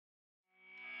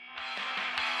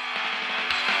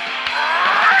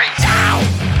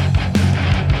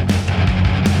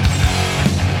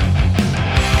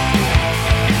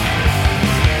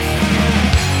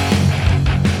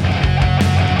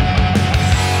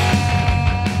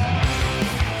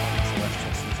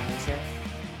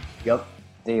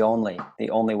The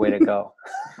only way to go.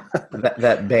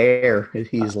 That bear,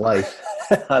 he's life.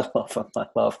 I love him. I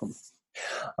love him.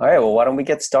 All right. Well, why don't we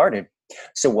get started?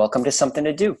 So, welcome to Something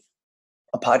to Do,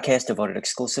 a podcast devoted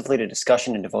exclusively to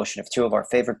discussion and devotion of two of our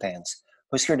favorite bands,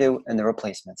 Husker Du and The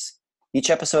Replacements. Each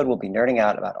episode will be nerding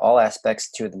out about all aspects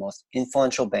of two of the most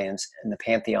influential bands in the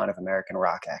pantheon of American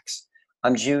rock acts.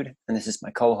 I'm Jude, and this is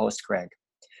my co-host, Greg.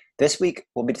 This week,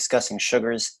 we'll be discussing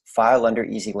Sugar's File Under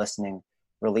Easy Listening,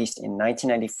 released in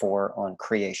 1994 on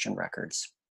Creation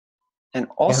Records. And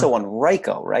Yeah. also on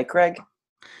Ryko, right, Greg?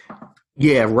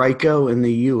 Yeah, Ryko in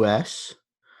the US,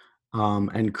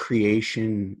 and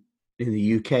Creation in the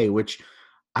UK, which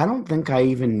I don't think I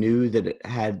even knew that it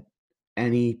had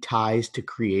any ties to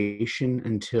Creation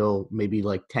until maybe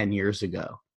like 10 years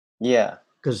ago. Yeah.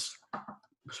 Because,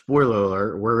 spoiler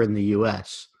alert, we're in the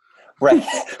US. Right.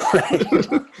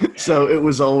 Right. So it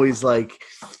was always like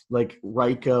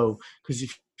Ryko, because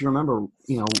if you remember,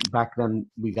 back then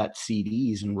we got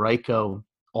CDs, and Ryko,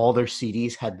 all their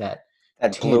CDs had that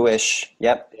That tint. bluish.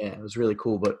 Yep. Yeah, it was really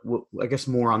cool, but I guess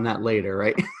more on that later,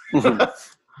 right? Mhm.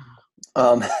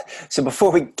 So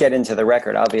before we get into the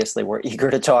record, obviously we're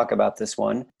eager to talk about this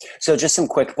one. So just some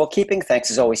quick bookkeeping. Thanks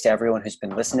as always to everyone who's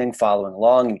been listening, following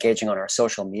along, engaging on our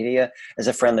social media. As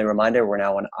a friendly reminder, we're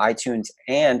now on iTunes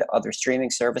and other streaming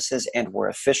services, and we're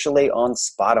officially on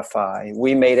Spotify.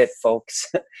 We made it,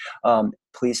 folks.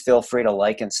 Please feel free to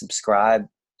like and subscribe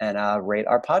and rate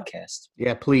our podcast.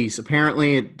 Yeah, please.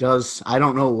 Apparently it does. I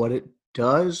don't know what it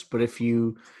does, but if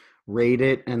you rate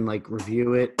it and like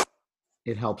review it,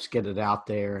 it helps get it out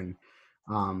there, and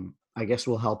I guess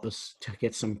will help us to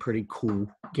get some pretty cool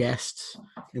guests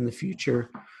in the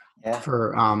future Yeah.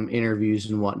 for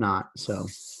interviews and whatnot. So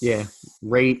yeah,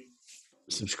 rate,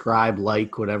 subscribe,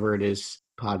 like, whatever it is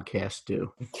podcasts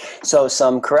do. So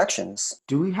some corrections.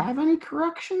 Do we have any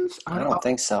corrections? I don't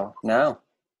think so. No.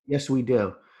 Yes, we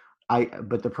do.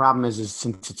 But the problem is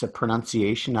since it's a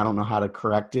pronunciation, I don't know how to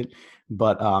correct it.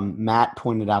 But Matt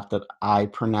pointed out that I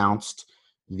pronounced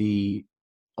the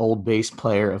old bass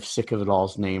player of Sick of It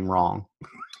All's name wrong.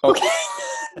 Okay.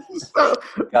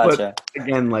 Gotcha. But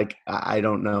again, like I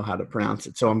don't know how to pronounce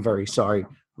it, so I'm very sorry.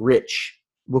 Rich,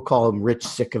 we'll call him Rich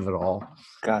Sick of It All.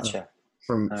 Gotcha.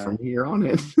 From All right. here on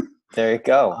in. There you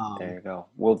go. There you go.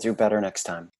 We'll do better next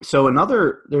time. So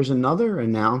there's another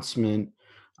announcement.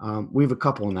 We have a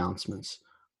couple announcements.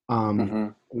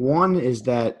 One is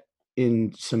that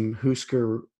in some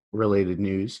Husker related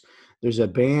news, there's a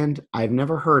band, I've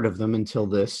never heard of them until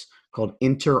this, called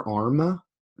Inter Arma.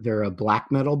 They're a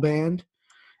black metal band,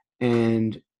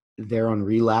 and they're on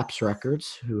Relapse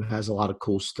Records, who has a lot of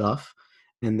cool stuff.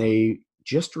 And they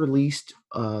just released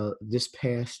by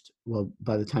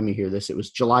the time you hear this, it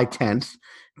was July 10th,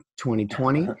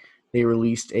 2020. They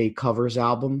released a covers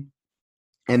album,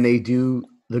 and they do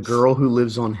The Girl Who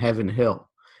Lives on Heaven Hill.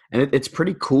 And it's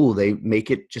pretty cool. They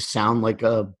make it just sound like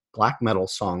a black metal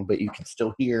song, but you can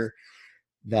still hear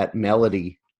that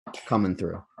melody coming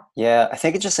through. Yeah, I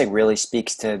think it just like really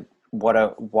speaks to what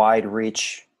a wide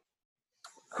reach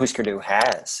Husker Du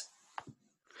has.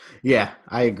 Yeah,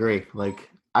 I agree. Like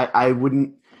I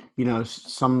wouldn't,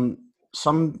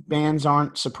 some bands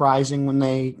aren't surprising when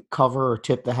they cover or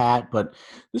tip the hat, but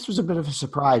this was a bit of a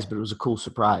surprise, but it was a cool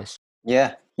surprise.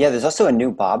 Yeah. Yeah, there's also a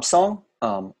new Bob song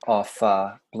off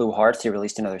Blue Hearts. He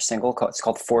released another single. It's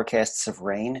called Forecasts of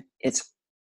Rain. It's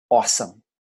awesome.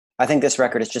 I think this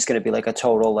record is just going to be like a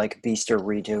total like Beaster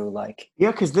redo. Like,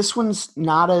 yeah, because this one's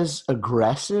not as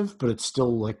aggressive, but it's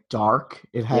still like dark.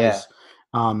 It has,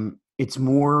 it's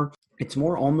more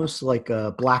almost like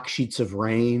Black Sheets of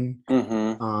Rain.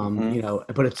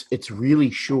 But it's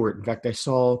really short. In fact, I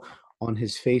saw on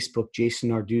his Facebook, Jason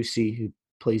Narducci, who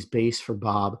plays bass for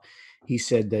Bob, he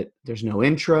said that there's no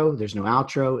intro, there's no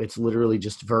outro. It's literally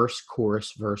just verse,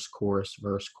 chorus, verse, chorus,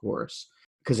 verse, chorus.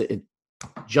 Because it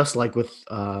just like with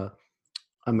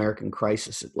American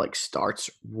Crisis, it like starts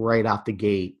right out the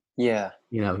gate. Yeah.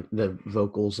 The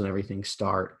vocals and everything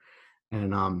start,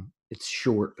 and it's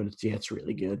short, but it's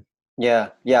really good. Yeah.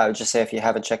 I would just say if you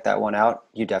haven't checked that one out,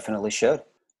 you definitely should.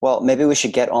 Well, maybe we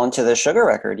should get on to the Sugar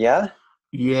record, yeah?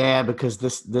 Yeah, because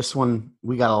this one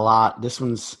we got a lot. This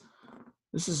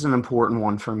is an important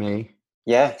one for me.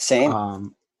 Yeah,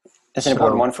 same. It's an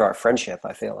important one for our friendship,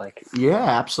 I feel like. Yeah,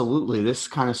 absolutely. This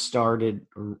kind of started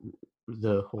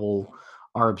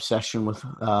our obsession with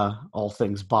all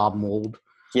things Bob Mould.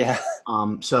 Yeah.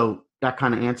 So that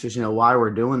kind of answers, why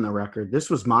we're doing the record. This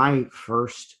was my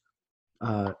first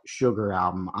Sugar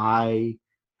album. I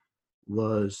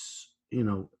was,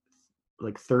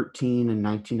 like 13 in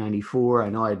 1994. I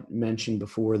know I mentioned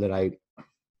before that I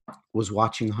was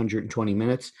watching 120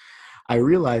 Minutes. I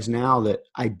realize now that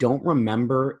I don't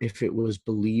remember if it was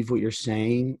Believe What You're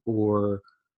Saying or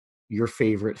Your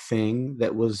Favorite Thing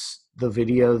that was the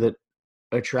video that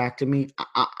attracted me.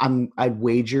 I'd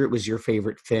wager it was Your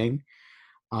Favorite Thing,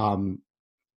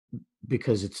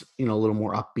 because it's, a little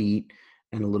more upbeat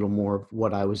and a little more of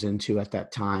what I was into at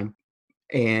that time.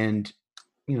 And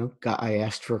I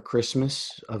asked for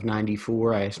Christmas of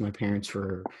 '94. I asked my parents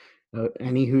for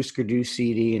any Husker Du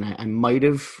CD, and I might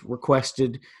have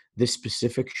requested this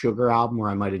specific Sugar album, or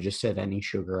I might have just said any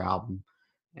Sugar album.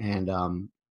 And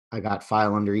I got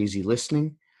File Under Easy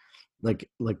Listening, like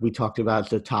we talked about at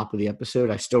the top of the episode.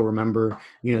 I still remember,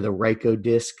 the Ryko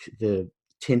disc, the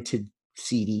tinted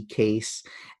CD case,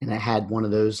 and it had one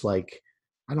of those, like,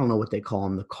 I don't know what they call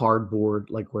them, the cardboard,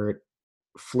 like where it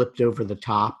flipped over the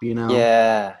top,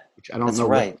 Yeah, which I don't that's know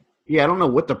right. I don't know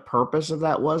what the purpose of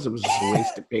that was. It was just a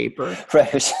waste of paper. Right,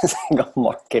 it was just like a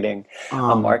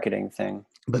marketing thing.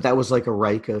 But that was like a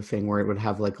Ryko thing where it would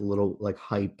have like a little like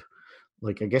hype,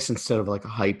 like I guess instead of like a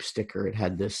hype sticker, it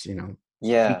had this,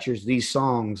 Yeah. features these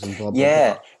songs and blah blah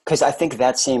Yeah, blah. because I think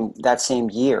that same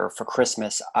year for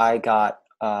Christmas, I got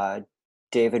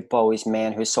David Bowie's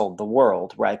 "Man Who Sold the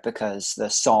World," right? Because the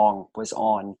song was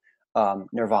on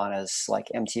Nirvana's like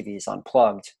MTV's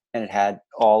Unplugged, and it had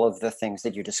all of the things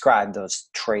that you described, those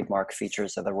trademark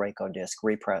features of the Ryko disc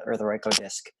repress or the Ryko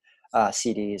disc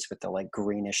CDs with the like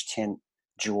greenish tint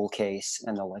jewel case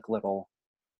and the like little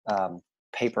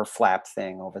paper flap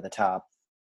thing over the top.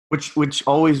 Which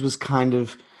always was kind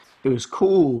of, it was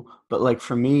cool, but like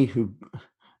for me who,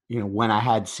 when I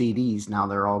had CDs, now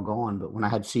they're all gone, but when I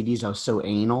had CDs, I was so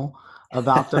anal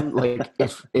about them. Like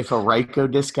if a Ryko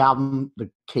disc album, the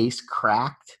case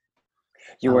cracked,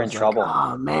 You I were in was like, trouble.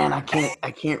 oh man, I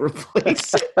can't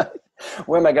replace it.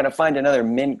 Where am I going to find another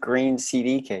mint green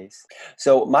CD case?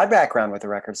 So my background with the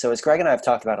record. So as Greg and I have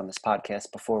talked about on this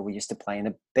podcast before, we used to play in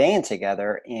a band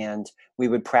together, and we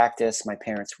would practice. My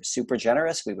parents were super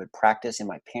generous. We would practice in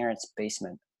my parents'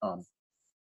 basement.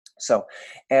 So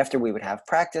after we would have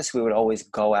practice, we would always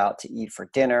go out to eat for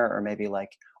dinner, or maybe like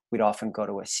we'd often go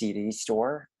to a CD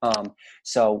store.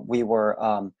 So we were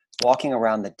walking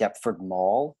around the Deptford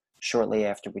Mall shortly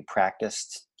after we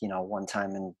practiced, one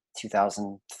time in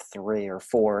 2003 or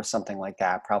four, or something like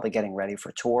that, probably getting ready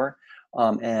for tour.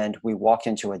 And we walked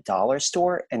into a dollar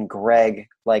store, and Greg,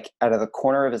 like out of the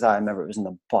corner of his eye, I remember it was in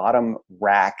the bottom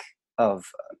rack of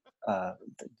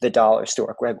the dollar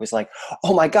store. Greg was like,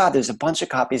 "Oh my God, there's a bunch of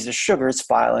copies of Sugar's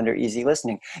File Under Easy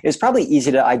Listening." It was probably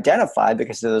easy to identify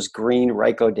because of those green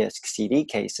Ryko disc CD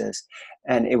cases.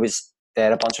 And they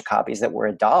had a bunch of copies that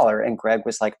were $1. And Greg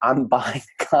was like, "I'm buying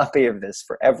a copy of this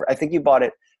forever." I think you bought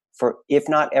it for, if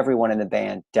not everyone in the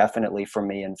band, definitely for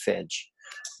me and Fidge.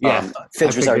 Yeah,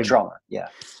 Fidge was our drummer. Yeah.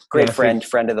 Great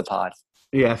friend of the pod.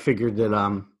 Yeah, I figured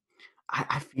that,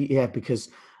 yeah, because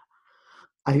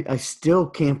I still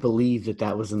can't believe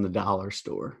that was in the dollar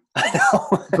store. I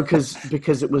know.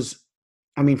 because it was,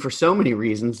 I mean, for so many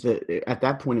reasons, that at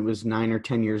that point it was 9 or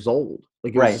 10 years old.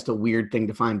 Like it was just a weird thing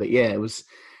to find. But yeah, it was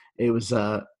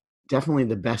definitely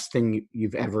the best thing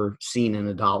you've ever seen in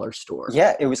a dollar store.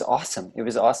 Yeah, it was awesome. It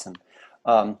was awesome.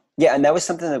 Yeah, and that was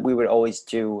something that we would always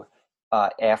do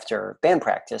after band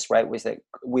practice, right? Was that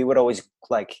we would always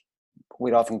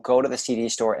we'd often go to the CD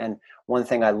store, and one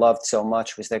thing I loved so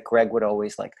much was that Greg would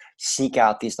always like seek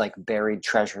out these like buried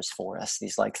treasures for us,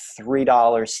 these like $3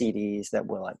 CDs that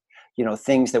were like,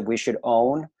 things that we should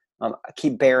own.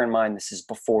 Bear in mind, this is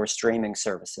before streaming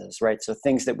services, right? So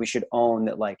things that we should own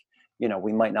that like,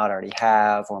 we might not already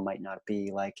have, or might not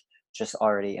be like just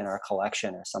already in our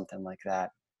collection or something like that.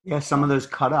 Yeah, some of those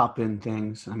cut up in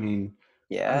things. I mean,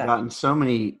 I've gotten so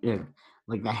many,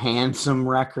 like the Handsome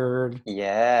record.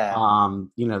 Yeah.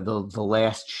 The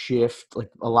Last Shift, like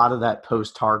a lot of that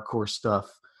post-hardcore stuff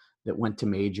that went to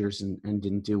majors and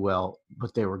didn't do well,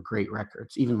 but they were great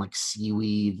records. Even like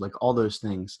Seaweed, like all those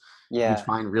things you'd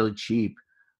find really cheap.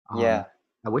 Yeah.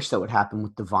 I wish that would happen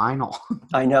with the vinyl.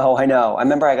 I know. I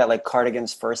remember I got like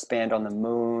Cardigan's First Band on the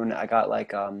Moon. I got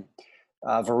like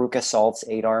Veruca Salt's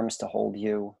 8 Arms to Hold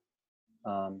You.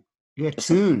 Yeah,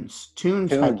 Tunes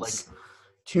had like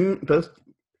both.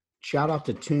 Shout out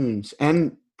to Tunes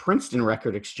and Princeton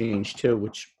Record Exchange too,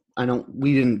 which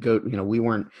we didn't go, we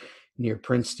weren't near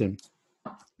Princeton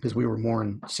because we were more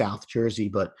in South Jersey,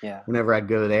 but whenever I'd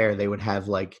go there, they would have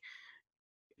like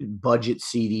budget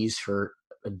CDs for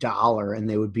 $1, and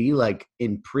they would be like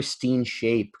in pristine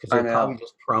shape because they're probably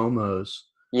just promos.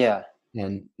 Yeah.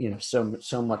 And,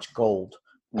 so much gold.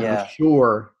 Yeah. I'm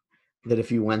sure that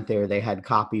if you went there, they had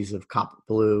copies of Cop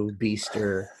Blue,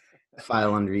 Beaster,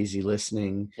 File Under Easy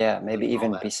Listening. Yeah, maybe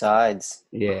even besides.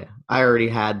 Yeah, I already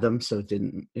had them, so it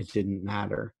didn't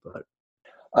matter. But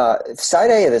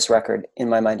side A of this record, in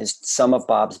my mind, is some of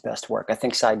Bob's best work. I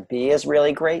think side B is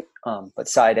really great, but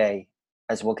side A,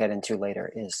 as we'll get into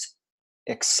later, is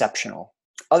exceptional.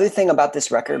 Other thing about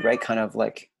this record, right, kind of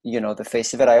like, the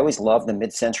face of it, I always love the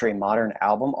mid-century modern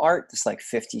album art, this like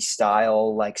 50s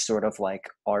style, like sort of like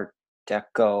Art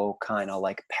Deco kind of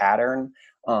like pattern.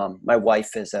 My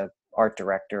wife is a art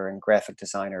director and graphic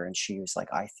designer, and she was like,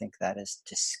 I think that is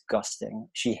disgusting.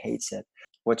 She hates it,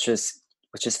 which is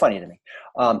funny to me.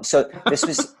 So this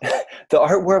was the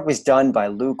artwork was done by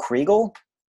Lou Kriegel,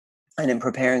 and in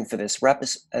preparing for this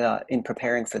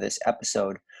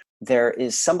episode, there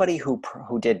is somebody who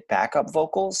did backup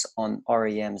vocals on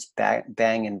REM's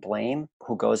Bang and Blame,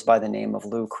 who goes by the name of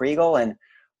Lou Kriegel, and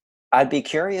I'd be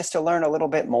curious to learn a little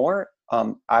bit more.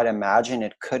 I'd imagine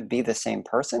it could be the same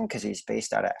person because he's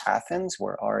based out of Athens,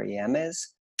 where REM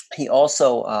is. He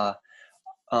also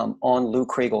on Lou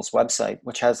Kriegel's website,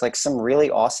 which has like some really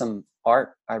awesome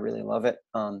art. I really love it.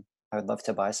 I would love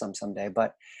to buy some someday,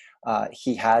 but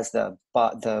he has the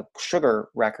Sugar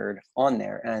record on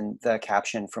there, and the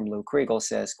caption from Lou Kriegel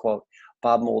says, quote,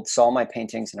 Bob Mould saw my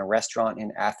paintings in a restaurant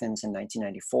in Athens in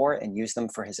 1994 and used them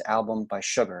for his album by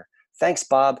Sugar. Thanks,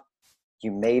 Bob.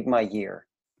 You made my year.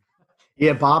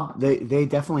 Yeah, Bob, they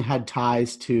definitely had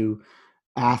ties to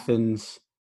Athens.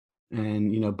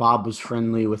 And, Bob was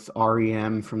friendly with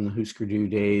REM from the Husker Du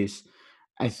days.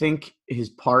 I think his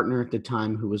partner at the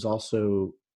time, who was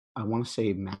also, I want to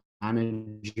say,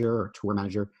 manager or tour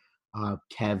manager,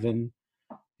 Kevin,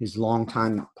 his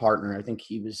longtime partner, I think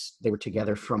they were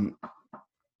together from,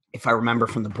 if I remember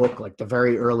from the book, like the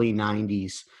very early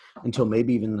 90s until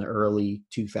maybe even the early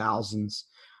 2000s.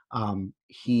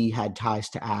 He had ties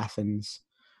to Athens.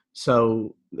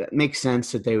 So that makes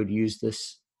sense that they would use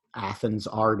this Athens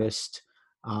artist.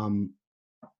 And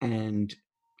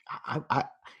I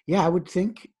would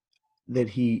think that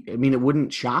it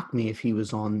wouldn't shock me if he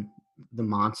was on the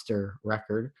Monster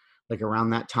record, like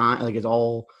around that time, like it's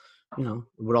all, it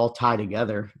would all tie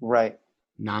together. Right.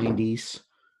 90s.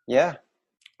 Yeah.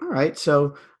 All right.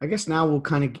 So I guess now we'll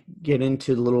kind of get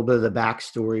into a little bit of the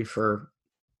backstory for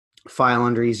File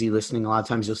Under Easy Listening. A lot of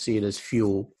times you'll see it as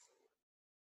Fuel.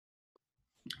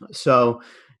 So,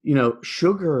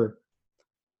 Sugar,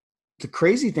 the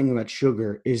crazy thing about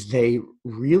Sugar is they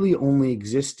really only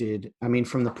existed. I mean,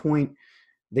 from the point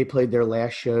they played their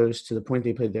last shows to the point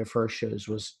they played their first shows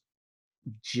was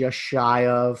just shy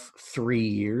of 3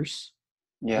 years,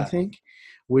 I think,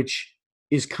 which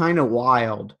is kind of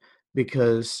wild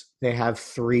because they have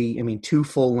 2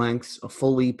 full lengths, a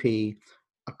full EP,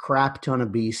 a crap ton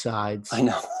of B-sides. I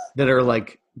know. That are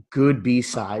like good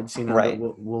B-sides, right.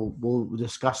 We'll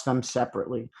discuss them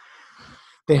separately.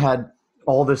 They had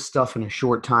all this stuff in a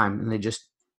short time, and they just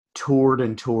toured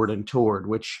and toured and toured,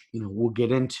 which, we'll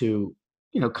get into,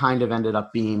 kind of ended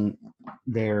up being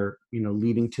their,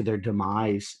 leading to their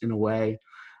demise in a way.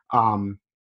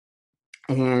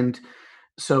 And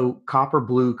so Copper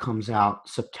Blue comes out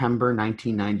September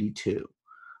 1992.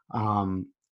 And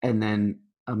then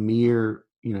a mere,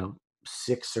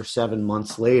 6 or 7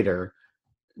 months later,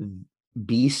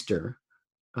 Beaster,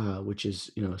 which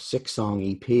is, a 6-song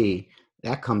EP,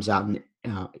 that comes out in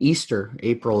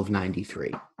April of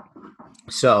 93.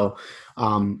 So,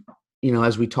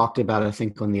 as we talked about, I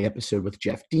think on the episode with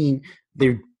Jeff Dean,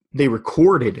 they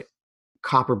recorded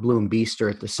Copper Blue and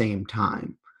Beaster at the same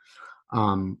time,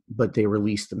 but they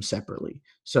released them separately.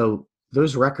 So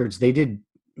those records, they did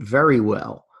very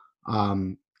well,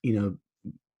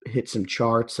 hit some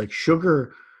charts. Like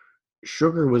Sugar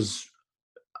was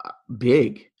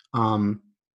big.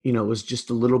 It was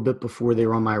just a little bit before they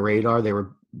were on my radar. They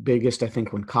were biggest, I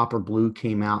think, when Copper Blue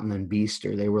came out, and then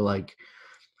Beaster. They were like,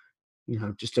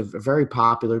 just a very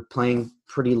popular, playing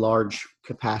pretty large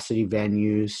capacity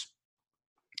venues,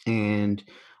 and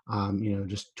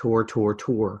just tour.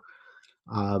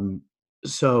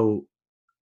 So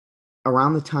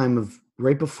around the time of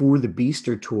right before the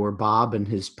Beaster tour, Bob and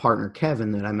his partner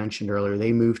Kevin, that I mentioned earlier,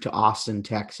 they moved to Austin,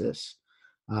 Texas,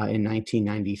 in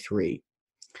 1993.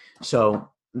 So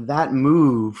that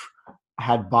move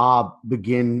had Bob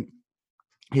begin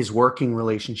his working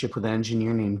relationship with an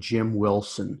engineer named Jim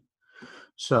Wilson.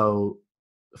 So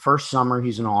the first summer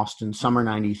he's in Austin, summer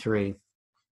 93,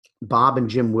 Bob and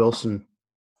Jim Wilson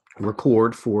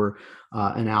record for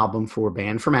an album for a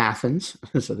band from Athens.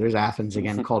 So there's Athens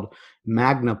again, called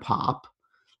Magna Pop,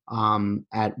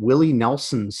 at Willie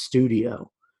Nelson's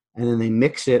studio. And then they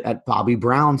mix it at Bobby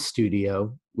Brown's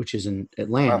studio, which is in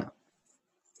Atlanta. Wow.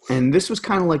 And this was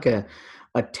kind of like a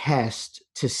test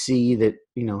to see that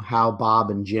how Bob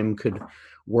and Jim could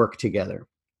work together.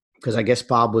 Because I guess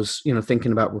Bob was,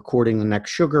 thinking about recording the next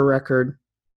Sugar record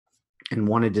and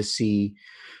wanted to see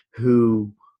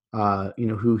who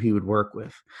he would work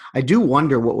with. I do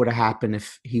wonder what would have happened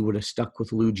if he would have stuck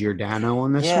with Lou Giordano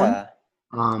on this one. Yeah.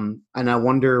 And I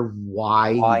wonder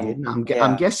why he didn't.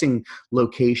 I'm guessing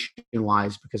location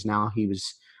wise, because now he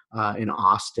was in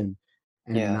Austin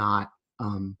and not.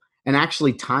 And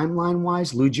actually, timeline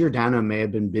wise, Lou Giordano may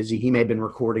have been busy. He may have been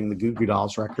recording the Goo Goo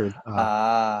Dolls record,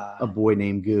 A Boy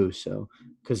Named Goo. So,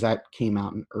 because that came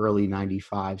out in early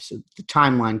 '95, so the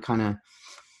timeline kind of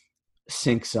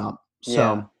syncs up.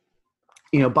 So,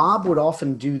 Bob would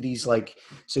often do these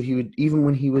so he would, even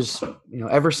when he was,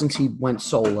 ever since he went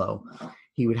solo,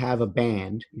 he would have a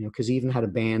band, because he even had a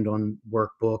band on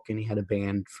Workbook and he had a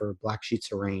band for Black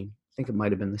Sheets of Rain. I think it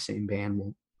might have been the same band.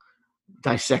 We'll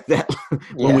dissect that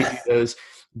when we do those.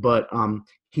 But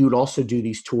he would also do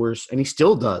these tours, and he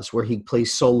still does, where he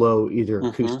plays solo, either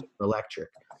acoustic or electric.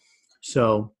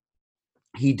 So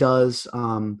he does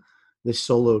the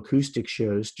solo acoustic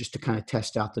shows just to kind of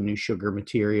test out the new Sugar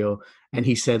material. And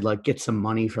he said, get some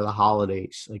money for the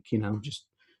holidays, just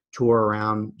tour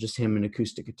around, just him and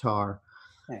acoustic guitar.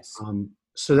 Nice.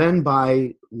 So then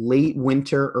by late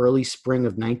winter, early spring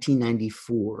of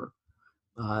 1994,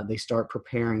 they start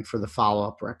preparing for the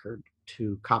follow-up record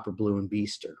to Copper, Blue, and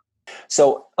Beaster.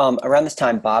 So around this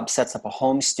time, Bob sets up a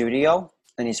home studio,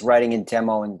 and he's writing and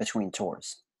demoing between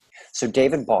tours. So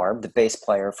David Barb, the bass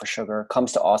player for Sugar,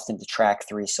 comes to Austin to track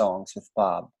 3 songs with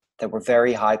Bob that were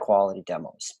very high-quality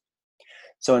demos.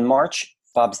 So in March,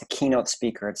 Bob's the keynote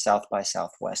speaker at South by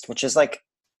Southwest, which is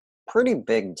pretty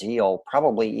big deal,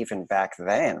 probably even back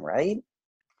then, right?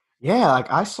 Yeah,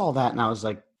 I saw that and I was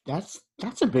like, that's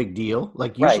a big deal.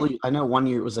 Usually, I know one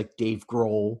year it was Dave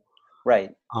Grohl.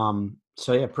 Right.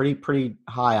 So yeah, pretty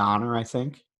high honor, I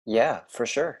think. Yeah, for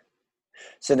sure.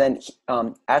 So then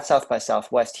at South by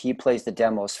Southwest, he plays the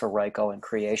demos for Ryko and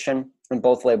Creation, and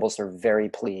both labels are very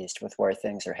pleased with where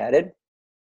things are headed.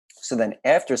 So then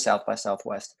after South by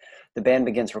Southwest, the band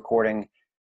begins recording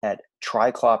at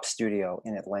Triclops Studio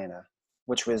in Atlanta,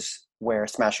 which was where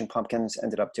Smashing Pumpkins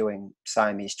ended up doing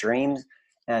Siamese Dreams,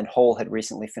 and Hole had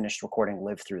recently finished recording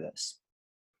Live Through This.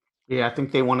 Yeah, I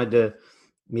think they wanted to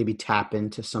maybe tap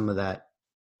into some of that,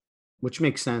 which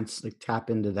makes sense, tap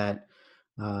into that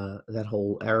that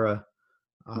whole era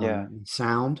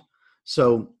sound.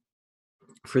 So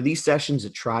for these sessions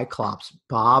at Triclops,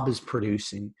 Bob is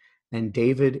producing, and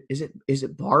David, is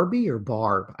it Barbie or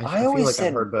Barb? I feel like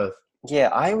I've heard both. Yeah,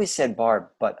 I always said Barb,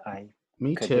 but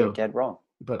Me could too. be dead wrong.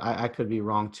 But I could be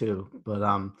wrong too.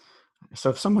 But so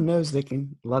if someone knows, they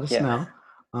can let us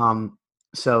know.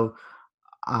 So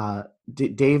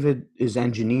David is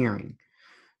engineering.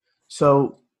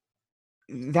 So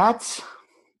that's,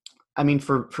 I mean,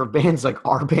 for bands like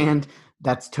our band,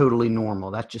 that's totally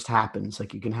normal. That just happens.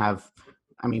 You can have,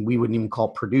 I mean, we wouldn't even call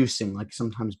it producing.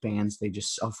 Sometimes bands, they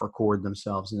just self-record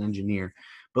themselves and engineer.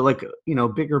 But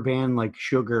bigger band like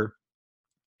Sugar,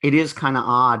 it is kind of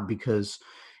odd because,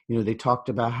 they talked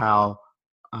about how,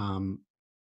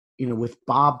 with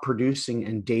Bob producing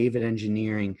and David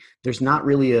engineering, there's not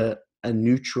really a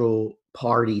neutral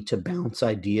party to bounce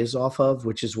ideas off of,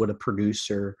 which is what a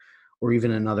producer or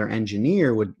even another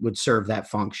engineer would serve that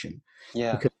function.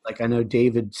 Yeah. Because I know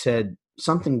David said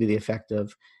something to the effect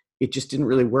of, it just didn't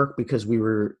really work because we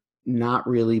were not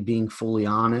really being fully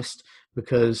honest,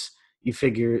 because you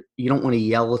figure you don't want to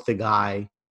yell at the guy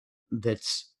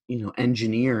that's,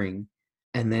 engineering,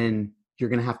 and then you're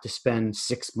going to have to spend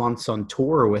 6 months on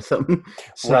tour with them.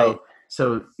 So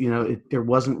there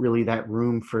wasn't really that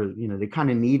room for, they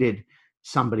kind of needed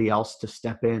somebody else to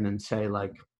step in and say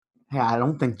hey, I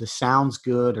don't think this sounds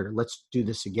good, or let's do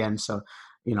this again. So,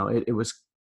 it was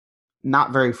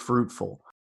not very fruitful.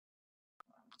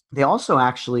 They also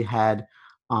actually had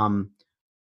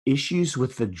issues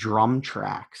with the drum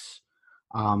tracks.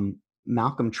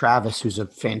 Malcolm Travis, who's a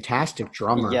fantastic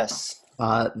drummer. Yes.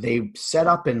 They set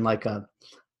up in a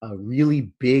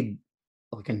really big,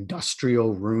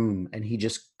 industrial room, and he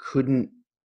just couldn't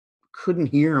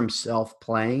hear himself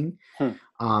playing.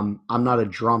 I'm not a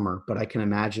drummer, but I can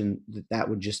imagine that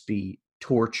would just be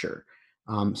torture.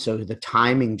 So the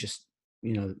timing just,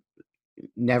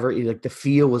 never, the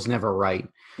feel was never right.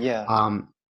 Yeah.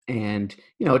 And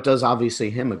it does obviously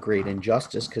him a great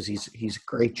injustice because he's a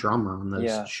great drummer on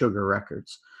those Sugar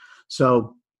records.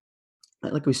 So,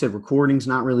 like we said, recording's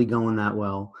not really going that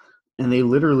well, and they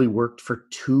literally worked for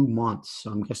 2 months.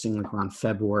 So I'm guessing around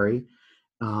February,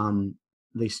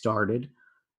 they started,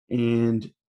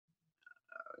 and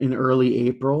in early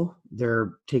April,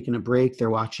 they're taking a break. They're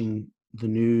watching the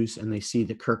news and they see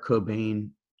that Kurt Cobain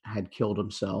had killed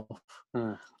himself.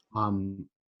 Hmm.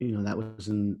 That was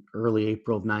in early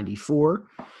April of 94.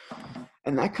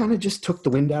 And that kind of just took the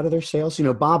wind out of their sails.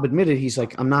 Bob admitted, he's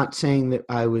like, I'm not saying that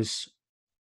I was,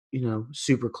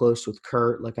 super close with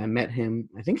Kurt. Like I met him.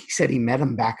 I think he said he met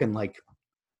him back in like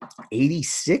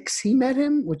 86. He met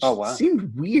him, which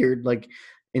seemed weird. Like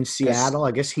in Seattle,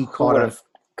 I guess he caught would have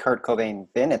Kurt Cobain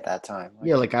been at that time?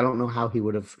 Like I don't know how he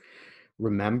would have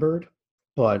remembered,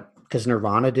 but because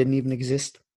Nirvana didn't even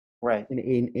exist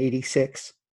in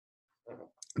 86.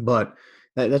 But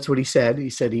that's what he said. He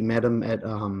said he met him at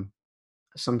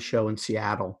some show in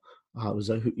Seattle. It was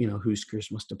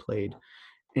Huskers must have played.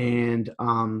 And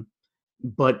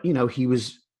but he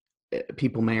was,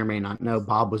 people may or may not know,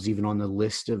 Bob was even on the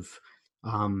list of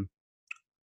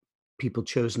people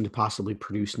chosen to possibly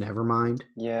produce Nevermind.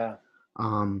 Yeah.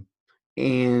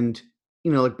 And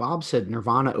like Bob said,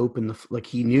 Nirvana opened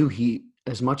he knew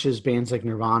as much as bands like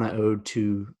Nirvana owed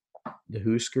to the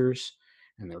Huskers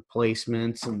and their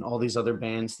Replacements and all these other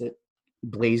bands that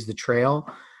blazed the trail.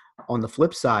 On the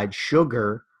flip side,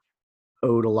 Sugar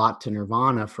owed a lot to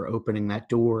Nirvana for opening that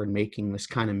door and making this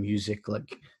kind of music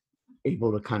like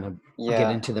able to kind of get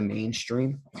into the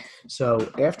mainstream.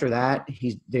 So after that,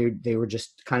 they were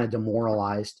just kind of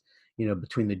demoralized,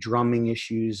 between the drumming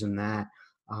issues and that.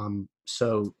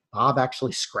 So Bob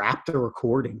actually scrapped the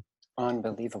recording.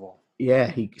 Unbelievable.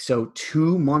 Yeah. So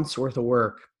 2 months worth of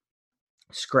work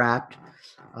scrapped.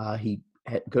 He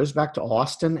goes back to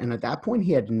Austin. And at that point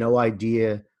he had no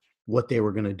idea what they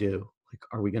were going to do. Like,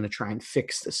 are we going to try and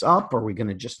fix this up? Or are we going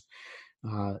to just,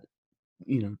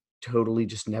 totally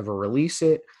just never release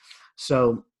it?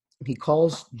 So he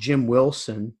calls Jim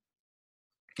Wilson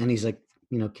and he's like,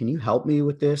 can you help me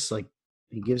with this? Like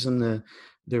he gives him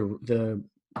the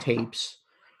tapes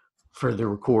for the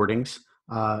recordings,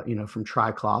 from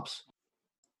Triclops.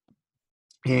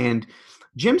 And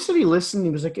Jim said he listened.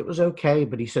 He was like, it was okay,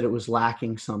 but he said it was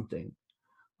lacking something.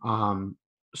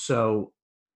 So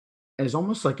as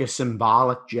almost like a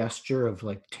symbolic gesture of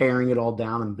like tearing it all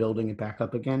down and building it back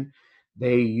up again,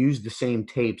 they used the same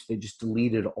tapes. They just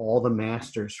deleted all the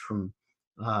masters from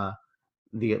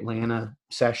the Atlanta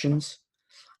sessions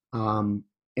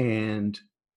and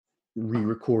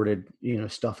re-recorded,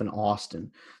 stuff in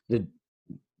Austin. The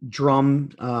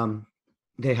drum,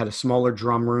 they had a smaller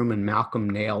drum room and Malcolm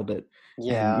nailed it.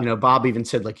 Yeah. And, Bob even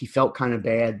said like he felt kind of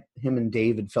bad. Him and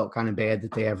David felt kind of bad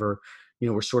that they ever,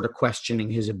 were sort of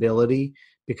questioning his ability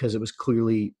because it was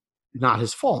clearly not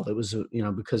his fault. It was,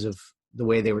 because of the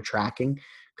way they were tracking.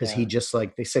 Because he just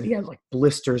like, they said he had like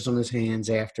blisters on his hands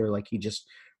after, like he just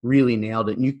really nailed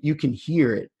it. And you can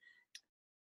hear it.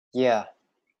 Yeah.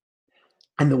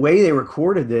 And the way they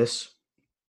recorded this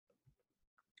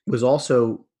was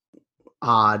also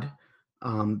odd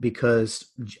because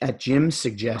at Jim's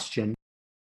suggestion,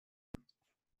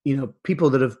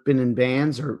 people that have been in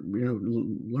bands or,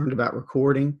 learned about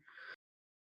recording,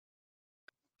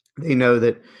 they know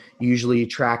that usually you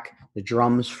track the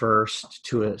drums first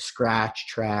to a scratch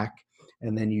track,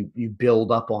 and then you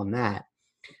build up on that.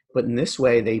 But in this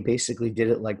way, they basically did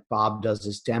it like Bob does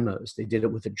his demos. They did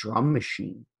it with a drum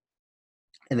machine.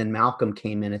 And then Malcolm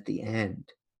came in at the end.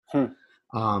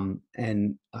 Malcolm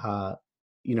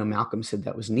said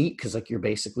that was neat because like you're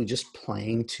basically just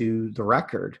playing to the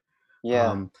record.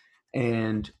 Yeah.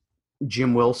 And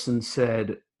Jim Wilson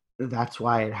said that's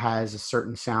why it has a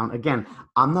certain sound. Again,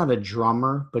 I'm not a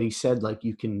drummer, but he said like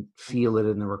you can feel it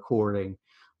in the recording,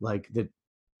 like that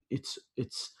it's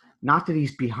not that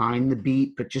he's behind the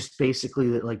beat, but just basically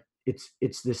that like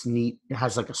it's this neat, it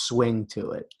has like a swing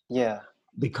to it. Yeah.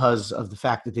 Because of the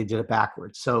fact that they did it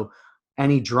backwards. So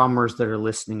any drummers that are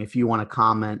listening, if you want to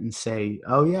comment and say,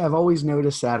 oh yeah, I've always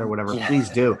noticed that or whatever, please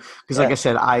do. Because like I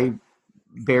said, I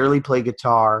barely play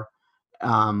guitar.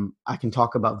 I can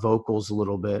talk about vocals a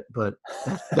little bit, but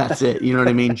that's it. You know what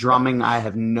I mean? Drumming, I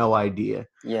have no idea.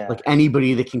 Yeah. Like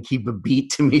anybody that can keep a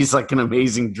beat to me is like an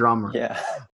amazing drummer. Yeah.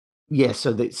 Yeah.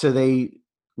 So they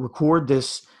record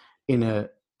this in a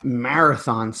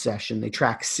marathon session. They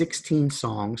track 16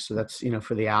 songs. So that's,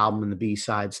 for the album and the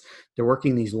B-sides. They're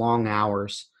working these long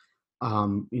hours.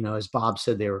 As Bob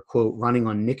said, they were, quote, running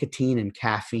on nicotine and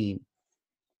caffeine.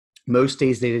 Most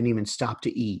days they didn't even stop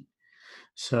to eat.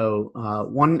 So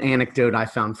one anecdote I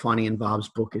found funny in Bob's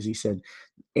book is he said,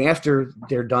 after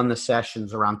they're done the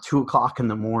sessions around 2:00 in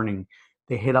the morning,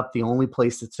 they hit up the only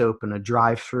place that's open, a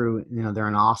drive-through. They're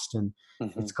in Austin.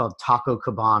 Mm-hmm. It's called Taco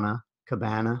Cabana.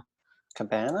 Taco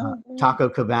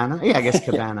Cabana. Yeah, I guess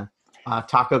Cabana.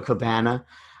 Taco Cabana.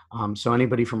 So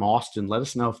anybody from Austin, let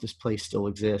us know if this place still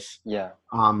exists. Yeah.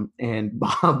 And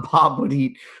Bob would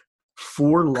eat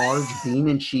 4 large bean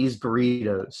and cheese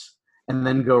burritos and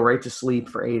then go right to sleep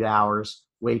for 8 hours,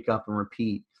 wake up and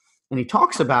repeat. And he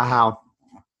talks about how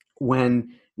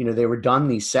when, they were done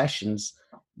these sessions,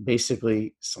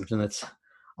 basically something that's,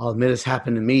 I'll admit, has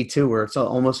happened to me too, where it's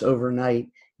almost overnight.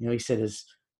 He said his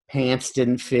pants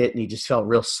didn't fit and he just felt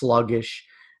real sluggish.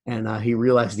 And he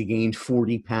realized he gained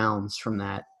 40 pounds from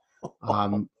that,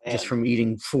 just from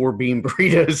eating 4 bean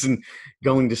burritos and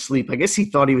going to sleep. I guess he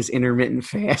thought he was intermittent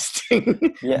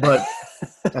fasting, but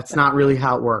that's not really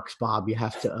how it works, Bob. You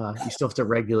have to, you still have to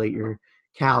regulate your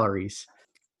calories.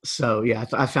 So yeah,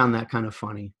 I found that kind of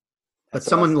funny. But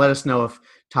someone let us know if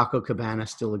Taco Cabana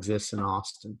still exists in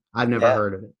Austin. I've never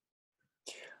heard of it.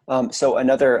 So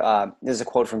there's a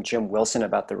quote from Jim Wilson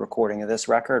about the recording of this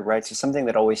record, right? So something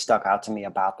that always stuck out to me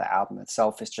about the album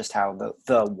itself is just how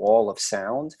the wall of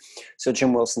sound. So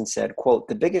Jim Wilson said, quote,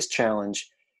 "The biggest challenge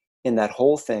in that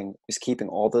whole thing was keeping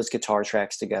all those guitar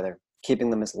tracks together, keeping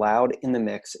them as loud in the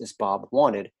mix as Bob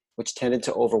wanted, which tended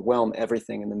to overwhelm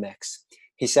everything in the mix.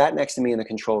 He sat next to me in the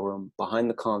control room behind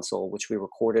the console, which we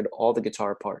recorded all the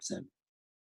guitar parts in.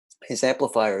 His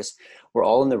amplifiers were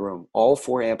all in the room, all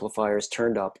 4 amplifiers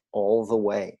turned up all the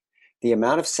way. The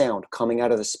amount of sound coming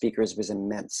out of the speakers was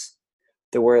immense.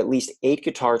 There were at least 8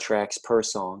 guitar tracks per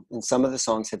song, and some of the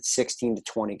songs had 16 to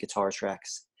 20 guitar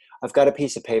tracks. I've got a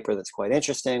piece of paper that's quite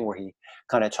interesting where he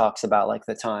kind of talks about like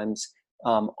the times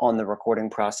on the recording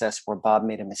process where Bob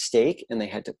made a mistake and they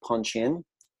had to punch in.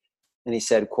 And he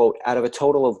said, quote, out of a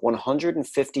total of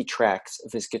 150 tracks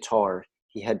of his guitar,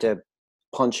 he had to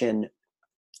punch in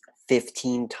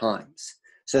 15 times.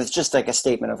 So it's just like a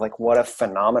statement of like what a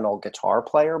phenomenal guitar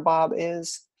player Bob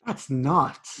is. That's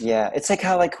nuts. Yeah. It's like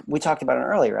how like we talked about in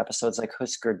earlier episodes, like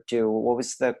Husker Du. What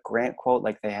was the Grant quote?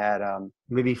 Like they had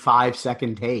maybe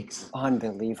 5-second takes.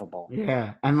 Unbelievable.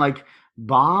 Yeah. And like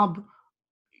Bob,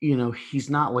 he's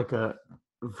not like a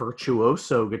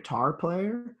virtuoso guitar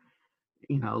player.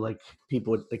 Like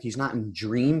people would, like he's not in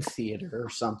Dream Theater or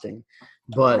something,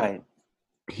 but right.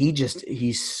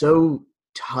 He's so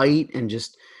tight and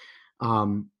just,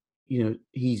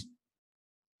 he's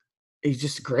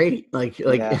just great. Like,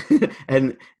 yeah.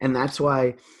 and that's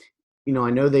why, I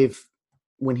know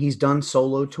when he's done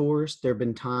solo tours, there've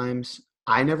been times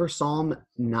I never saw him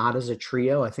not as a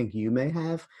trio. I think you may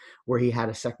have, where he had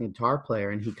a second guitar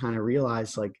player and he kind of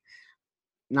realized like,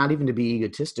 not even to be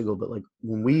egotistical, but like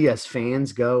when we as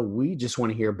fans go, we just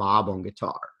want to hear Bob on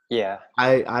guitar. Yeah.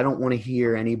 I don't want to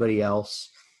hear anybody else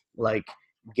like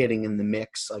getting in the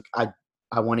mix. Like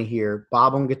I want to hear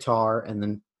Bob on guitar and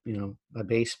then, a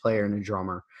bass player and a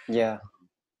drummer. Yeah.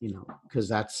 Cause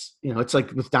that's, it's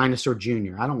like with Dinosaur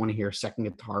Jr. I don't want to hear a second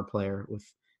guitar player with,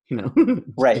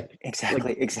 right. Exactly.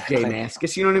 Like exactly. Jay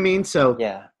Mascis, you know what I mean? So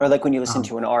yeah. Or like when you listen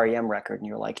to an REM record and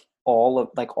you're like, all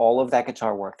of that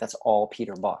guitar work, that's all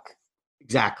Peter Buck.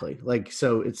 Exactly. Like,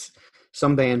 so it's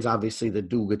some bands, obviously the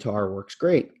dual guitar works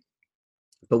great,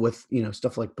 but with,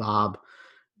 stuff like Bob,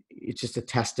 it's just a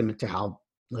testament to how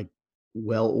like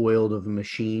well-oiled of a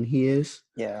machine he is.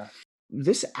 Yeah.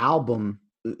 This album,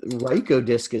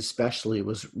 Rykodisc especially,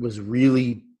 was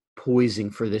really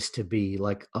poising for this to be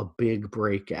like a big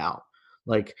breakout.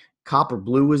 Like Copper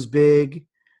Blue was big,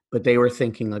 but they were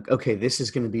thinking like, okay, this is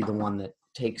going to be the one that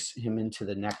takes him into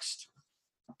the next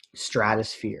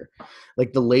stratosphere.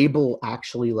 Like the label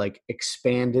actually like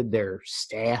expanded their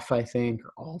staff, I think,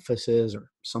 or offices or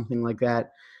something like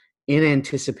that in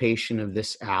anticipation of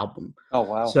this album. Oh,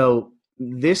 wow. So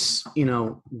this,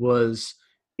 was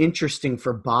interesting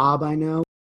for Bob, I know,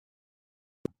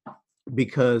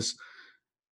 because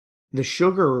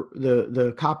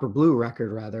the Copper Blue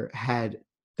record rather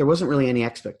there wasn't really any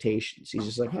expectations. He's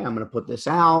just like, hey, I'm going to put this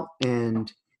out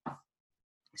and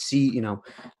see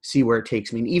where it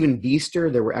takes me. And even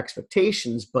Beaster, there were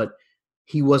expectations, but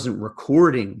he wasn't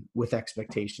recording with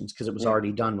expectations because it was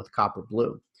already done with Copper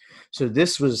Blue. So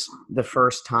this was the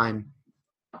first time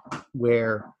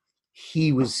where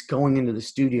he was going into the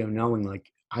studio knowing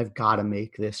like, I've got to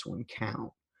make this one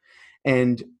count.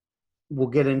 And we'll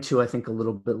get into, I think, a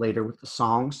little bit later with the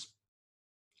songs,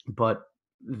 but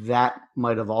that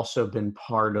might have also been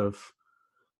part of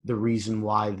the reason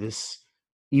why this,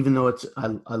 even though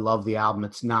I love the album,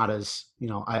 it's not as,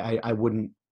 I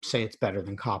wouldn't say it's better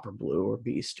than Copper Blue or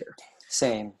Beaster.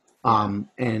 Same.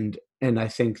 And I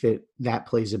think that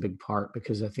plays a big part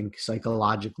because I think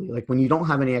psychologically, like when you don't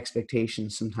have any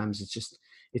expectations, sometimes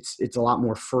it's a lot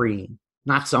more freeing.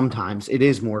 Not sometimes, it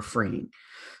is more freeing.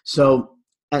 So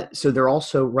they're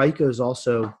also, Ryko's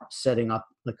also setting up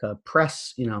like a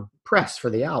press for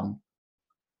the album,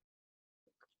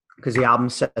 because the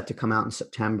album's set to come out in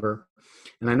September.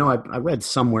 And I know I read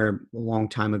somewhere a long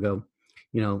time ago,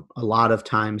 a lot of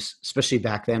times, especially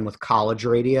back then with college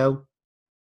radio,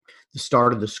 the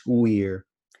start of the school year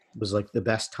was like the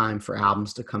best time for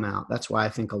albums to come out. That's why I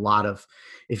think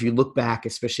if you look back,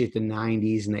 especially at the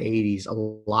 90s and the 80s, a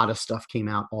lot of stuff came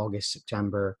out August,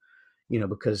 September,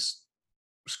 because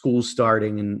school's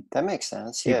starting and that makes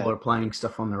sense. People Yeah. are playing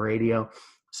stuff on the radio.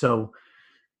 So,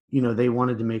 they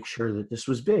wanted to make sure that this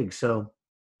was big. So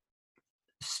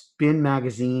Spin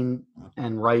Magazine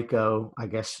and Ryko, I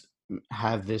guess,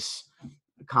 have this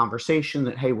conversation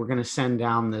that, hey, we're going to send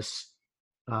down this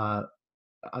a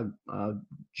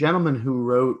gentleman who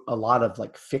wrote a lot of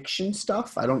like fiction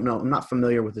stuff. I don't know. I'm not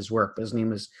familiar with his work, but his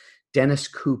name is Dennis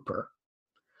Cooper.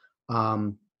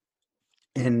 And,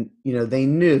 they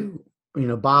knew,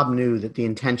 Bob knew that the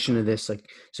intention of this,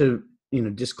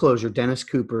 disclosure, Dennis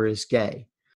Cooper is gay.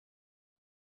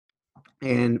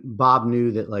 And Bob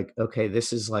knew that like, okay,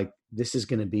 this is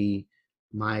going to be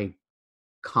my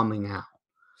coming out.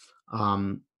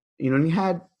 And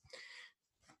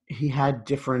he had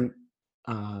different,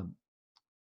 I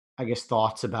guess,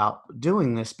 thoughts about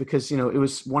doing this because, it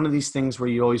was one of these things where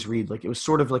you always read, like, it was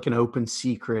sort of like an open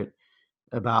secret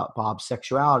about Bob's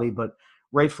sexuality, but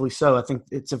rightfully so. I think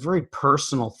it's a very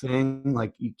personal thing.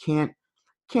 Like, you can't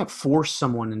force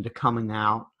someone into coming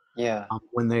out. Yeah.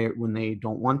 When they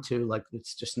don't want to, like,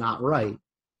 it's just not right.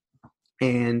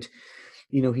 And,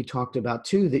 he talked about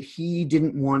too, that he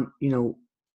didn't want,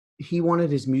 he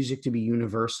wanted his music to be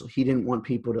universal. He didn't want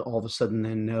people to all of a sudden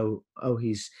then know, oh,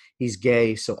 he's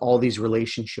gay. So all these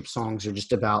relationship songs are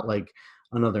just about like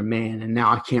another man. And now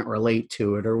I can't relate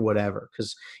to it or whatever.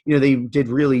 Cause they did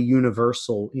really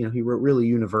universal, he wrote really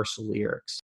universal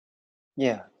lyrics.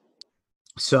 Yeah.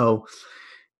 So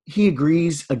he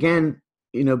agrees again,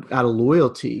 out of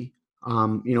loyalty,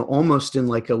 almost in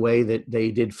like a way that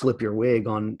they did Flip Your Wig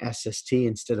on SST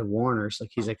instead of Warner's.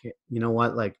 Like, he's like, you know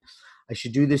what, like, I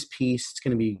should do this piece. It's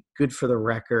going to be good for the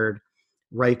record.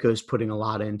 Ryko's putting a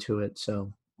lot into it,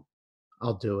 so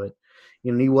I'll do it.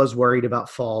 He was worried about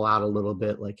fallout a little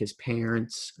bit. Like his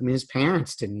parents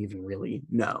didn't even really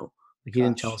know. Like, he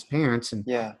didn't tell his parents. And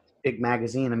yeah, big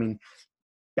magazine. I mean,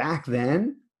 back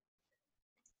then,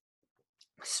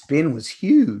 Spin was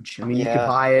huge. I mean, you could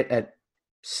buy it at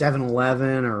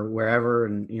 7-Eleven or wherever,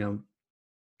 and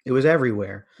it was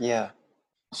everywhere. Yeah.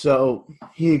 So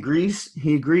he agrees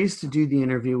to do the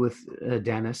interview with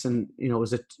Dennis, and it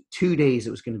was 2 days.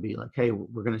 It was going to be like, hey,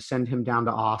 we're going to send him down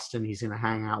to Austin. He's going to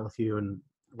hang out with you, and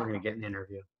we're going to get an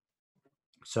interview.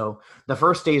 So the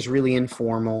first day is really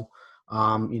informal.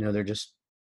 They're just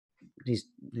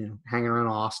hanging around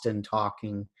Austin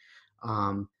talking.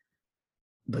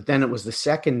 But then it was the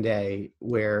second day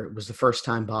where it was the first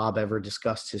time Bob ever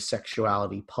discussed his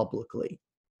sexuality publicly.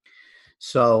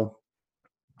 So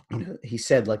he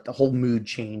said like the whole mood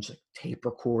changed, like tape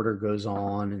recorder goes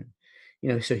on,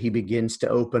 and so he begins to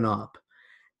open up.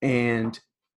 And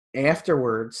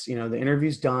afterwards, the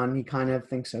interview's done. He kind of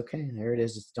thinks, okay, there it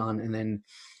is, it's done. And then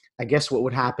I guess what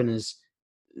would happen is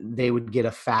they would get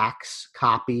a fax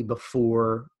copy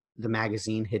before the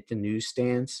magazine hit the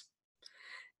newsstands.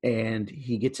 And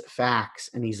he gets a fax,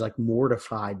 and he's like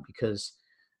mortified because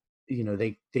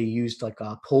they used like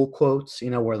pull quotes,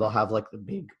 where they'll have like the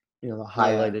big the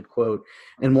highlighted quote.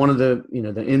 And one of the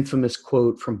the infamous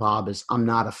quote from Bob is, "I'm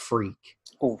not a freak."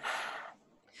 Ooh.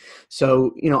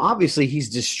 So obviously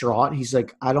he's distraught. He's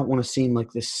like, I don't want to seem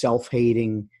like this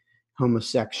self-hating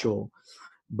homosexual.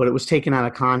 But it was taken out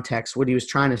of context. What he was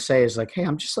trying to say is like, hey,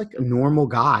 I'm just like a normal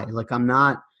guy. Like, I'm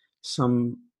not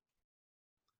some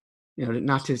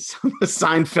not to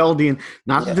Seinfeldian,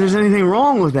 not that there's anything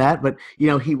wrong with that, but,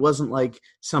 he wasn't like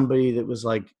somebody that was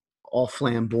like all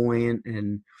flamboyant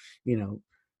and,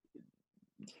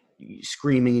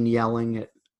 screaming and yelling at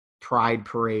pride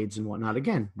parades and whatnot.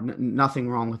 Again, nothing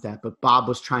wrong with that. But Bob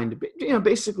was trying to,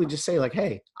 basically just say like,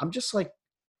 hey, I'm just like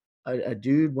a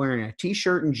dude wearing a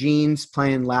t-shirt and jeans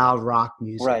playing loud rock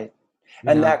music. Right.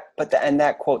 And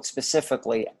that quote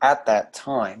specifically at that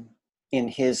time in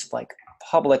his like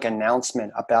public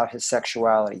announcement about his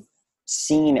sexuality,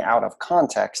 seen out of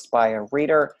context by a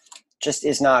reader, just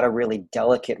is not a really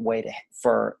delicate way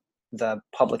for the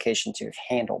publication to have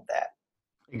handled that.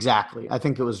 Exactly. I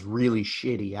think it was really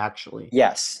shitty, actually.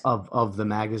 Yes. Of the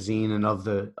magazine and of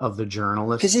the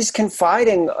journalist, because he's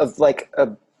confiding in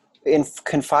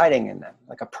them,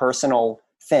 like a personal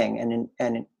thing,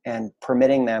 and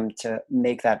permitting them to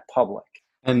make that public.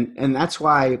 And that's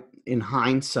why, in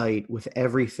hindsight, with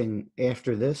everything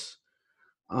after this,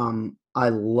 I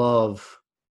love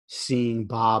seeing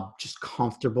Bob just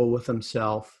comfortable with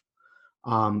himself.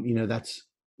 That's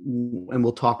and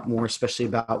we'll talk more, especially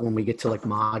about when we get to like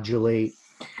Modulate,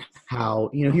 how,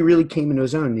 you know, he really came into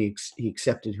his own. He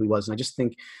accepted who he was. And I just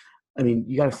think, I mean,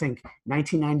 you got to think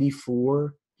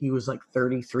 1994, he was like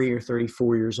 33 or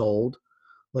 34 years old.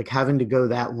 Like having to go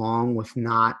that long with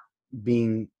not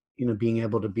being, you know, being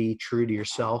able to be true to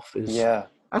yourself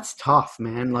that's tough,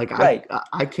 man. Like right.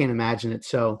 I can't imagine it.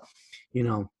 So, you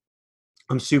know,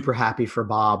 I'm super happy for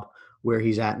Bob where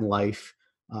he's at in life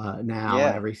now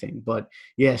and everything. But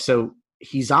yeah, so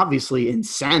he's obviously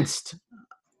incensed.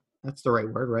 That's the right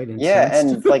word, right? Incensed. Yeah,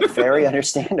 and like very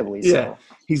understandably so. Yeah,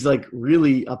 he's like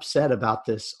really upset about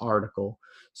this article.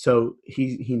 So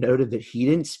he noted that he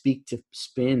didn't speak to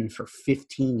Spin for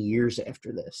 15 years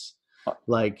after this.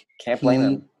 Like can't blame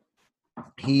him.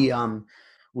 He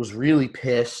was really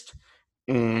pissed,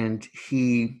 and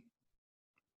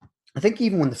I think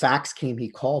even when the facts came, he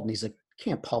called and he's like,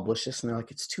 "Can't publish this," and they're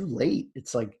like, "It's too late."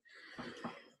 It's like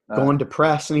going to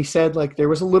press, and he said like there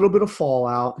was a little bit of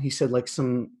fallout. He said like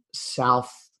some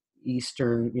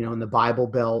southeastern, you know, in the Bible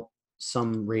Belt,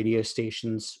 some radio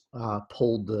stations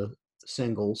pulled the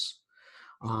singles.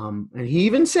 And he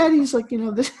even said, he's like, you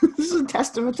know, this is a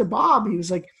testament to Bob. He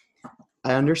was like,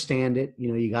 I understand it. You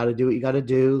know, you got to do what you got to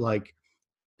do. Like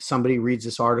somebody reads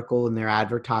this article and they're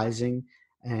advertising,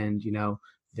 and, you know,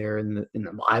 they're in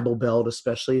the Bible Belt,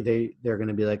 especially they're going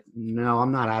to be like, no,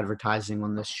 I'm not advertising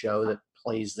on this show that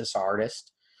plays this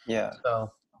artist. Yeah.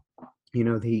 So, you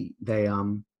know, they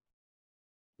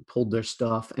pulled their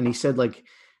stuff, and he said like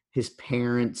his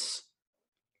parents,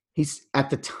 he's at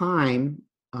the time,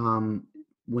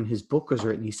 when his book was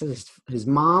written, he said his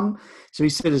mom, so he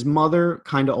said his mother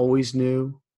kind of always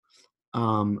knew,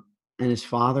 and his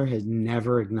father has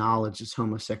never acknowledged his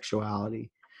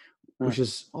homosexuality, which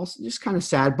is also just kind of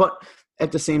sad. But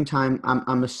at the same time,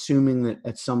 I'm assuming that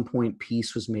at some point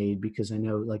peace was made, because I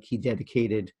know like he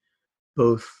dedicated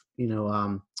both, you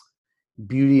know,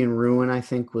 Beauty and Ruin, I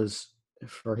think, was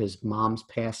for his mom's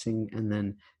passing, and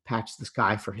then Patch the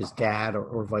Sky for his dad,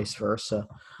 or vice versa.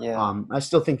 Yeah. I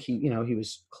still think he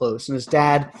was close. And his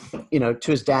dad, you know,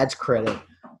 to his dad's credit,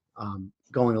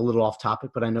 going a little off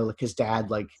topic, but I know like his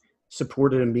dad like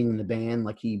supported him being in the band.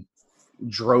 Like he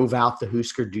drove out the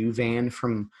Husker Du van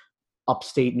from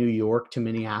upstate New York to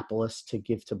Minneapolis to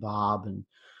give to Bob,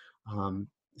 and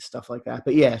stuff like that.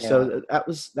 But yeah, so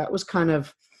that was kind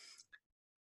of,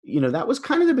 you know, that was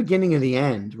kind of the beginning of the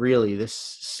end, really, this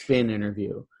Spin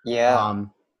interview. Yeah.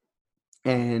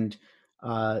 And,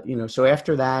 you know, so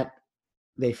after that,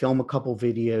 they film a couple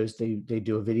videos. They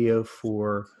do a video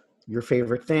for Your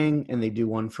Favorite Thing, and they do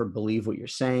one for Believe What You're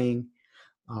Saying.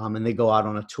 And they go out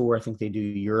on a tour. I think they do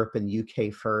Europe and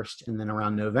UK first. And then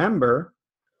around November,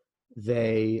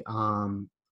 they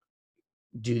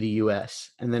do the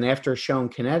US. And then after a show in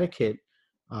Connecticut,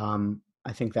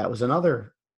 I think that was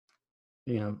another,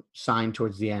 you know, sign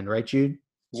towards the end, right, Jude?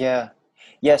 Yeah.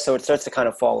 So it starts to kind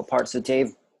of fall apart. So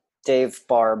Dave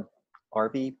Barb.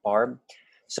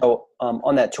 So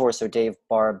on that tour, so Dave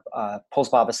Barb pulls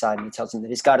Bob aside and he tells him that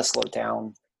he's got to slow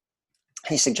down.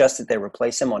 He suggested they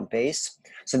replace him on bass.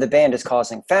 So the band is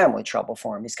causing family trouble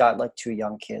for him. He's got like 2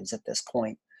 young kids at this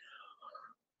point.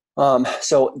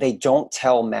 So they don't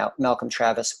tell Malcolm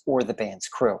Travis or the band's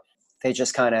crew. They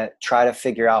just kind of try to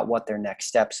figure out what their next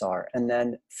steps are. And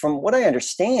then from what I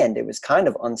understand, it was kind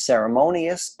of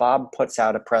unceremonious. Bob puts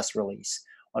out a press release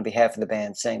on behalf of the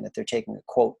band saying that they're taking a,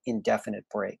 quote, indefinite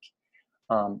break.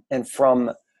 And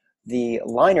from the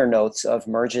liner notes of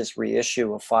Merge's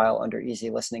reissue of File under Easy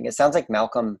Listening, it sounds like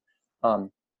Malcolm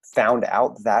found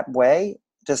out that way.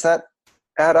 Does that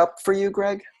add up for you,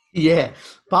 Greg? Yeah.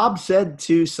 Bob said,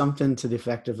 too, something to the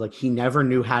effect of, like, he never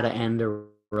knew how to end a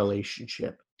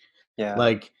relationship. Yeah.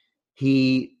 Like,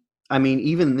 I mean,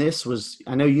 even this was,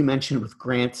 I know you mentioned with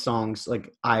Grant's songs,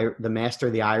 like The Master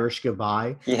of the Irish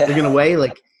Goodbye. Yeah. Like, in a way,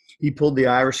 like, he pulled the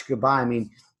Irish Goodbye. I mean,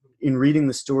 in reading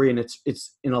the story, and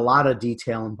it's in a lot of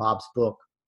detail in Bob's book,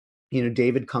 you know,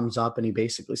 David comes up and he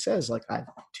basically says, like, I have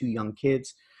 2 young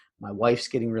kids. My wife's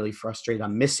getting really frustrated.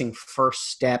 I'm missing first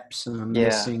steps, and I'm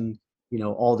missing, you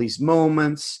know, all these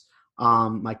moments.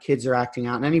 My kids are acting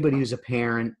out. And anybody who's a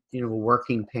parent, you know, a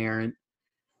working parent,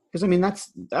 because I mean,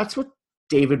 that's what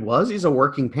David was. He's a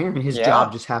working parent. His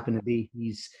job just happened to be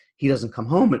he doesn't come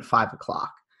home at 5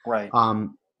 o'clock. Right.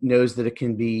 Knows that it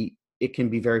can be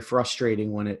very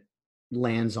frustrating when it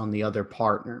lands on the other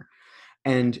partner.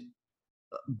 And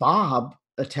Bob,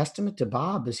 a testament to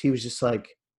Bob, is he was just like,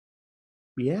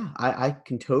 yeah, I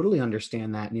can totally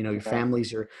understand that. You know, your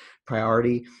family's your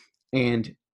priority.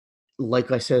 And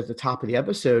like I said at the top of the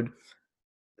episode,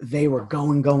 they were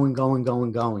going.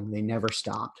 They never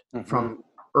stopped. Mm-hmm. From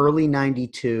early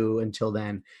 92 until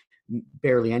then,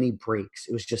 barely any breaks.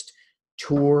 It was just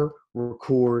tour,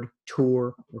 record,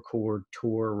 tour, record,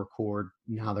 tour, record.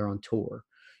 Now they're on tour,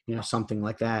 something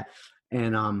like that.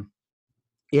 And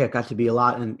yeah, it got to be a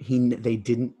lot. And they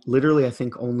didn't literally. I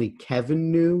think only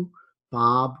Kevin knew,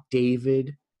 Bob,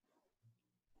 David.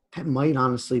 That might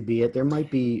honestly be it. There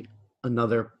might be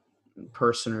another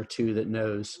person or two that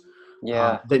knows.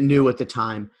 Yeah. That knew at the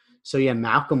time. So yeah,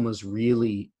 Malcolm was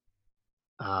really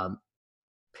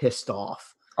pissed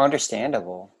off.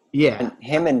 Understandable. Yeah. And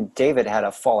him and David had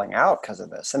a falling out because of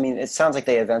this. I mean, it sounds like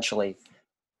they eventually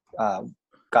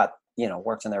got,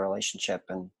 worked on their relationship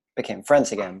and became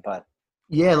friends again. But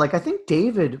yeah, like I think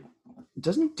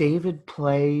doesn't David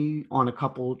play on a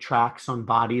couple tracks on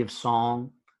Body of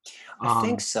Song? I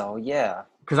think so, yeah.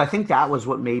 Because I think that was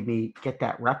what made me get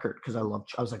that record. Because I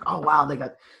was like, oh wow, they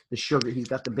got the Sugar. He's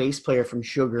got the bass player from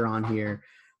Sugar on here.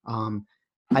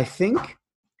 I think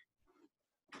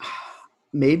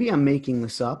maybe I'm making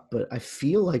this up, but I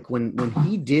feel like when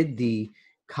he did the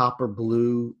Copper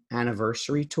Blue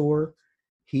anniversary tour,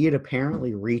 he had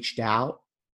apparently reached out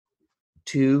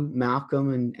to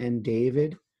Malcolm and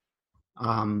David,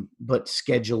 but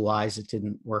schedule-wise, it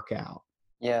didn't work out.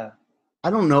 Yeah. I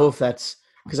don't know if that's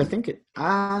because I think it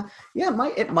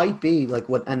might be like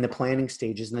what and the planning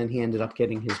stages, and then he ended up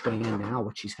getting his band now,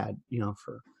 which he's had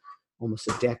for almost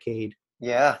a decade.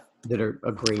 Yeah, that are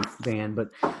a great band. But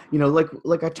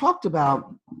like I talked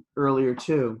about earlier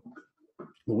too,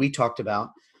 we talked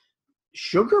about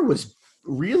Sugar was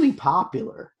really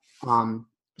popular.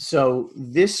 So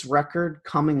this record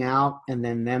coming out and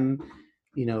then them,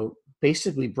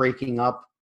 basically breaking up.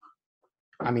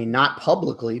 I mean, not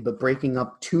publicly, but breaking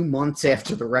up 2 months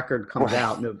after the record comes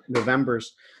out.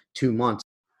 November's 2 months.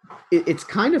 It's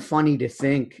kind of funny to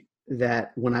think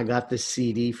that when I got this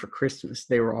CD for Christmas,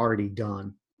 they were already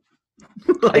done.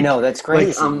 I know, that's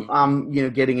crazy. I'm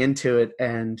getting into it,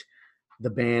 and the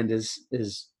band is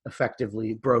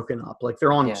effectively broken up. Like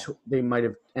they're on. They might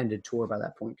have ended tour by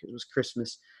that point because it was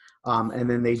Christmas, and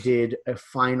then they did a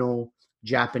final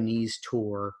Japanese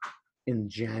tour in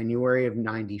January of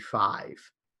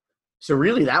 '95. So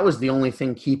really that was the only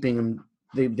thing keeping them.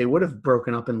 They would have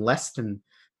broken up in less than,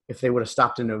 if they would have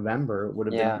stopped in November, it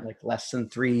would have been like less than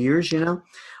 3 years,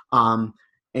 and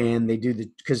they do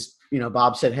because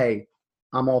Bob said, hey,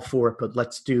 I'm all for it, but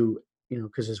let's do,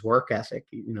 because his work ethic,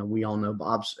 we all know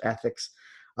Bob's ethics.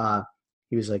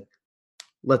 He was like,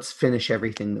 let's finish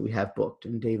everything that we have booked.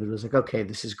 And David was like, okay,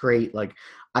 this is great. Like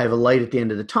I have a light at the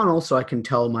end of the tunnel, so I can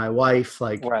tell my wife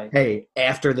like, hey,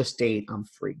 after this date, I'm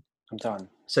free. I'm done.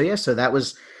 So yeah, so that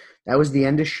was the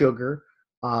end of Sugar.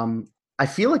 I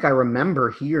feel like I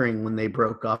remember hearing when they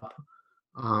broke up,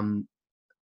 and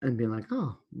being like,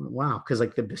 oh wow, because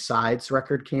like the Besides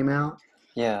record came out.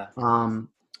 Yeah.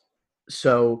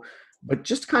 So, but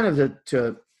just kind of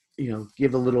to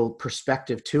give a little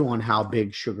perspective too on how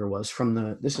big Sugar was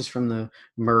this is from the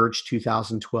Merge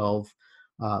 2012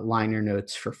 liner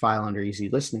notes for File Under Easy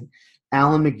Listening.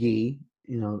 Alan McGee,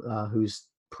 who's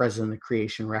president of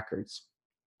Creation Records,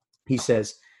 he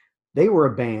says, they were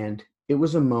a band, it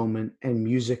was a moment, and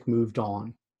music moved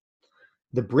on.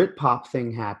 The Britpop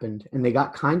thing happened, and they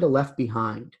got kind of left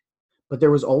behind. But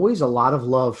there was always a lot of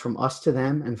love from us to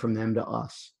them and from them to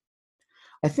us.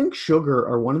 I think Sugar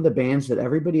are one of the bands that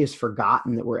everybody has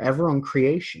forgotten that were ever on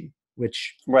Creation,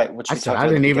 which I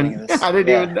didn't even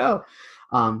know.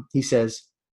 He says,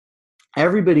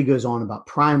 everybody goes on about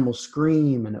Primal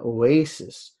Scream and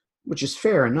Oasis, which is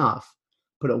fair enough.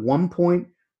 But at one point,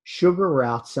 Sugar were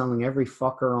outselling every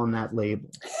fucker on that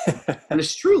label. And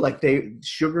it's true, like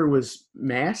Sugar was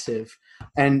massive.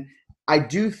 And I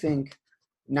do think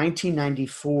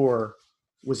 1994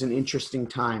 was an interesting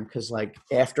time because like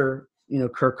after,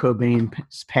 Kurt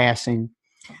Cobain's passing,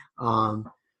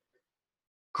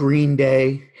 Green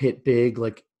Day hit big,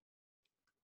 like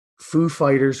Foo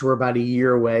Fighters were about a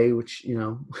year away, which,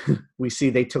 we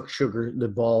see they took Sugar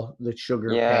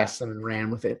passed them and ran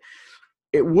with it.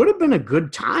 It would have been a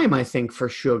good time, I think, for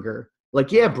Sugar. Like,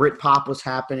 Britpop was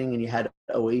happening, and you had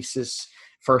Oasis.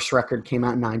 First record came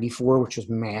out in '94, which was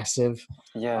massive.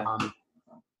 Yeah.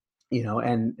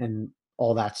 And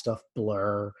all that stuff,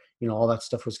 Blur, all that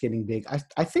stuff was getting big.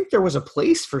 I think there was a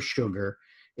place for Sugar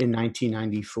in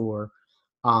 1994.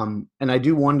 And I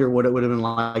do wonder what it would have been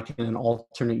like in an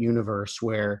alternate universe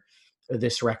where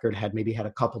this record had maybe had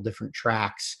a couple different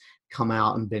tracks come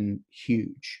out and been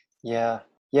huge. Yeah.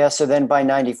 Yeah, so then by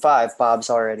 95,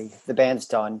 the band's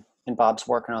done, and Bob's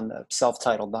working on the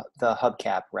self-titled, the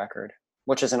Hubcap record,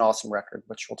 which is an awesome record,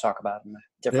 which we'll talk about in a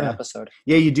different episode.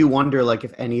 Yeah, you do wonder, like,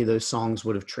 if any of those songs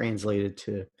would have translated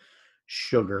to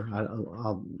Sugar.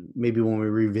 I'll maybe when we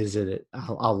revisit it,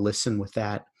 I'll listen with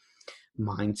that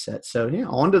mindset. So yeah,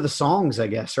 on to the songs, I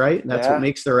guess, right? That's what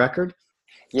makes the record.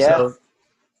 Yeah.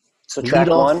 So track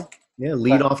one. Yeah,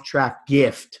 lead off track,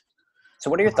 Gift. So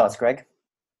what are your thoughts, Greg?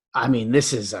 I mean,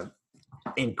 this is an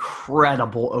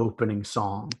incredible opening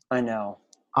song. I know.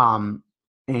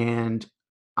 And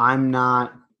I'm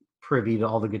not privy to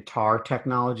all the guitar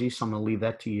technology, so I'm going to leave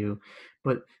that to you.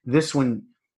 But this one,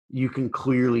 you can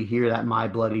clearly hear that My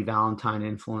Bloody Valentine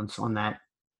influence on that.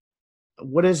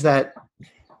 What is that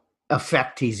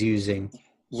effect he's using?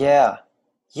 Yeah.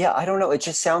 I don't know. It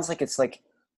just sounds like it's like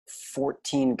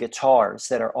 14 guitars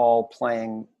that are all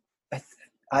playing.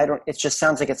 It just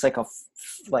sounds like it's like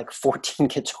 14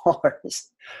 guitars.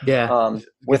 Yeah.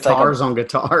 With guitars on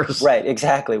guitars. Right.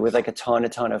 Exactly. With like a ton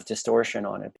of distortion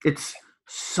on it. It's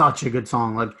such a good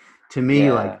song. Like, to me,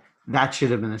 like that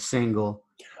should have been a single.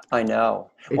 I know.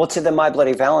 Well, to the My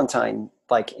Bloody Valentine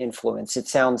like influence, it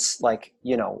sounds like,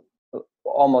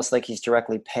 almost like he's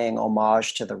directly paying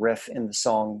homage to the riff in the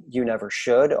song You Never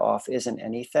Should off Isn't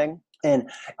Anything.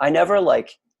 And I never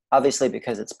obviously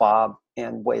because it's Bob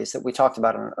and ways that we talked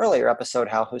about in an earlier episode,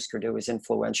 how Husker Du is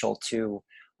influential to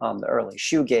the early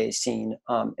shoegaze scene.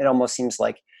 It almost seems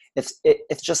like it's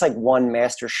just like one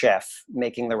master chef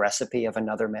making the recipe of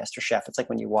another master chef. It's like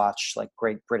when you watch like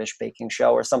Great British Baking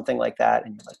Show or something like that,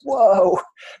 and you're like, whoa,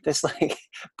 this like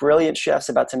brilliant chef's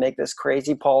about to make this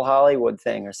crazy Paul Hollywood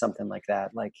thing or something like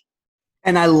that.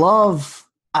 And I love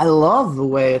the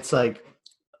way it's like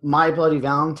My Bloody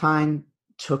Valentine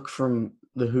took from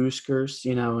the Huskers,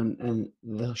 and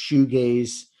the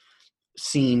shoegaze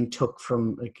scene took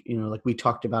from like we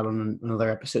talked about on another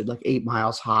episode, like 8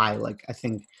 Miles High, like I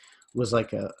think was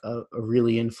like a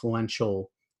really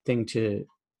influential thing to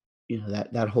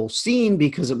that whole scene,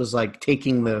 because it was like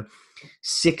taking the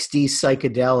 60s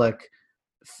psychedelic,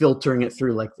 filtering it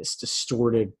through like this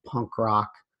distorted punk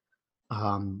rock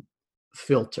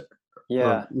filter.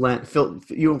 Yeah.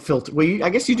 You don't filter. Well, I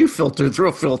guess you do filter through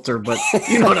a filter, but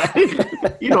you know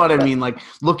what I mean? Like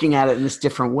looking at it in this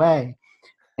different way.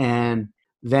 And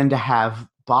then to have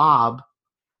Bob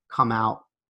come out,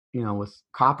 with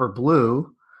Copper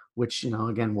Blue, which,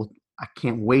 again, I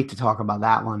can't wait to talk about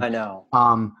that one. I know.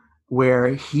 Where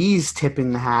he's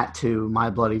tipping the hat to My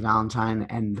Bloody Valentine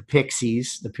and the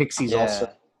Pixies. The Pixies also,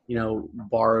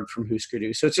 borrowed from Husker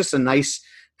Du. So it's just a nice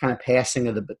kind of passing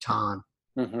of the baton.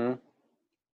 Mm-hmm.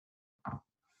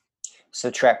 So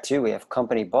track 2, we have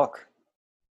Company Book.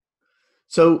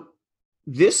 So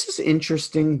this is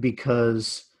interesting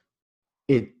because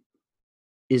it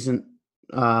isn't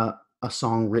a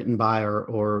song written by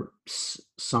or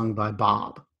sung by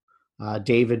Bob.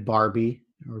 David Barbie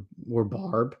or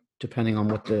Barb, depending on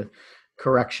what the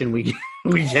correction we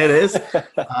get is.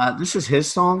 This is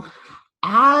his song.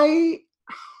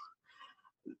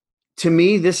 To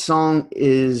me, this song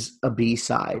is a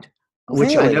B-side,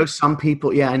 which really? I know some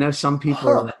people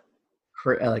are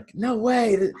like, no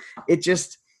way.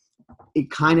 It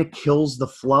kind of kills the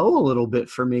flow a little bit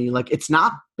for me. Like, it's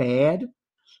not bad,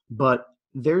 but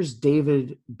there's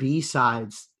David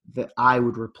B-sides that I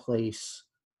would replace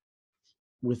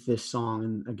with this song.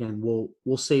 And again,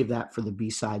 we'll save that for the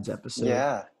B-sides episode.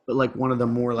 Yeah. But like one of the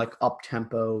more like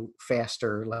up-tempo,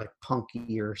 faster, like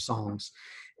punkier songs.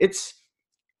 It's,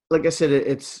 like I said,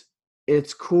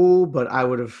 it's cool, but I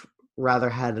would have rather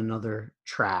had another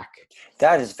track.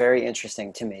 That is very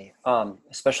interesting to me,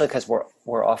 especially because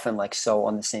we're often like so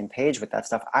on the same page with that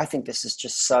stuff. I think this is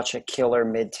just such a killer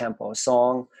mid-tempo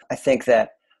song. I think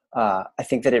that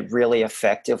it really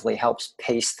effectively helps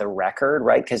pace the record,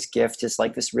 right? Because Gift is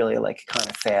like this really like kind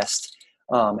of fast,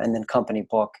 and then Company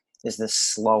Book is this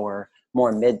slower,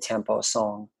 more mid-tempo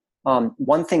song.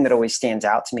 One thing that always stands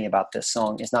out to me about this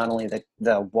song is not only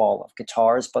the wall of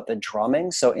guitars, but the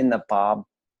drumming. So in the Bob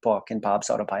book, in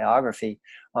Bob's autobiography,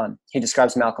 he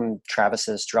describes Malcolm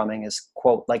Travis's drumming as,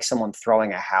 quote, like someone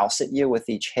throwing a house at you with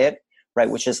each hit, right?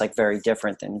 Which is like very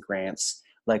different than Grant's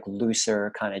like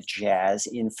looser kind of jazz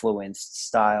influenced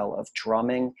style of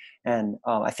drumming. And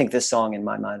I think this song in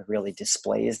my mind really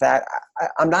displays that.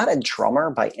 I'm not a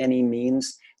drummer by any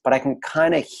means, but I can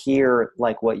kind of hear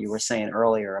like what you were saying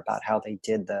earlier about how they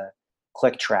did the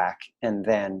click track and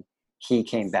then he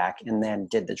came back and then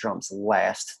did the drums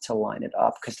last to line it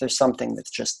up, because there's something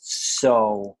that's just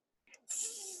so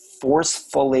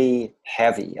forcefully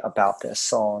heavy about this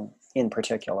song in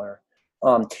particular.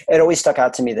 It always stuck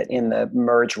out to me that in the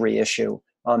Merge reissue,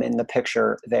 in the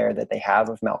picture there that they have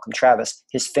of Malcolm Travis,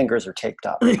 his fingers are taped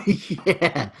up.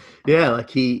 yeah,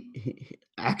 like he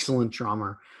excellent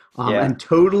drummer. And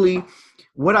totally,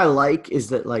 what I like is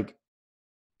that like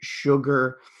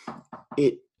Sugar,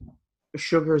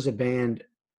 Sugar as a band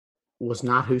was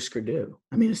not Husker Du.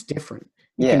 I mean, it's different.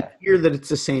 You Yeah. can hear that it's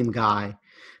the same guy,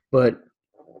 but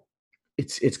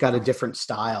it's got a different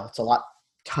style. It's a lot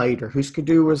tighter. Husker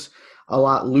Du was a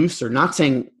lot looser. Not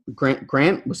saying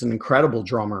Grant was an incredible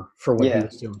drummer for what he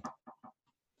was doing,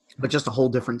 but just a whole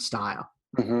different style.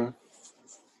 Mm-hmm.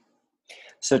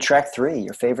 So track 3,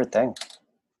 your favorite thing.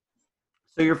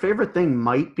 So your favorite thing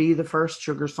might be the first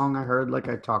Sugar song I heard, like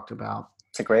I talked about.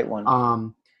 It's a great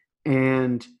one.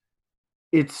 And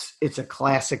it's a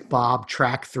classic Bob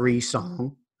track 3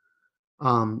 song.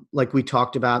 Like we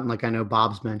talked about, and like I know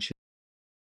Bob's mentioned,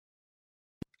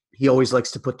 he always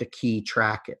likes to put the key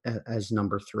track as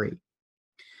number 3.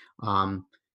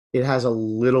 It has a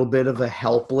little bit of a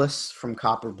Helpless from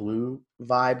Copper Blue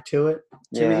vibe to it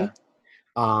to me.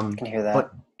 I can hear that.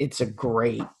 But it's a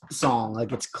great song.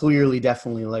 Like it's clearly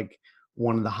definitely like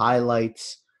one of the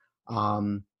highlights.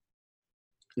 Awesome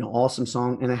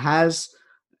song. And it has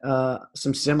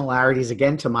some similarities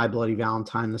again to My Bloody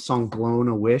Valentine, the song Blown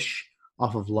a Wish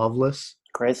off of Loveless.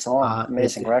 Great song.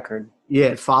 Amazing record. Yeah,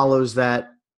 it follows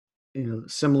that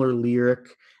similar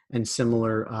lyric and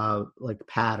similar like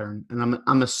pattern. And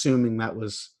I'm assuming that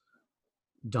was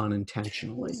done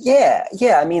intentionally. Yeah.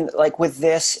 I mean, like with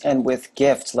this and with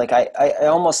Gift, like I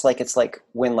almost like it's like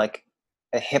when like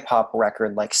a hip hop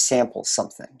record like samples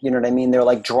something. You know what I mean? They're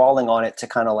like drawing on it to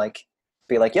kind of like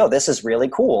be like, yo, this is really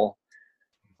cool.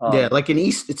 Yeah, like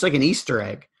it's like an Easter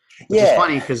egg. Which is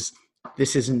funny because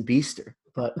this isn't Beaster,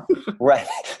 but right.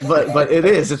 but it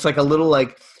is. It's like a little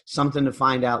like something to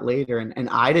find out later. And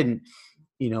I didn't,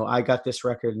 I got this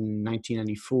record in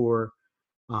 1994.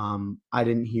 I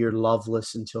didn't hear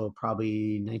Loveless until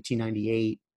probably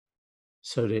 1998.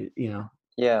 So to a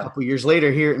couple years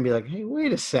later, hear it and be like, hey,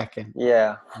 wait a second.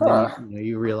 Yeah. Huh.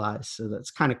 You realize. So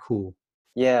that's kind of cool.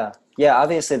 Yeah.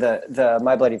 Obviously, the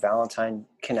My Bloody Valentine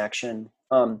connection.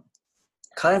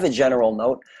 Kind of a general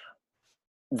note.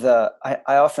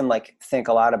 I often like think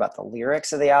a lot about the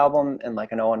lyrics of the album, and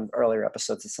like I know in earlier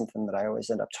episodes, it's something that I always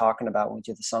end up talking about when we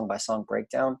do the song by song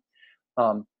breakdown.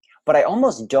 But I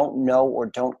almost don't know or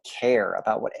don't care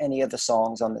about what any of the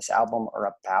songs on this album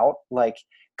are about. Like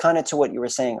kind of to what you were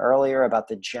saying earlier about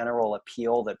the general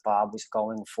appeal that Bob was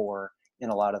going for in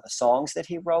a lot of the songs that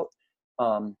he wrote.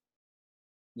 Obviously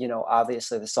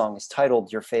the song is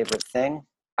titled Your Favorite Thing.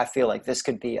 I feel like this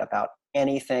could be about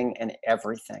anything and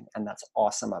everything, and that's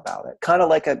awesome about it. Kind of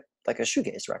like a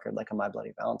shoegaze record, like a My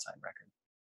Bloody Valentine record.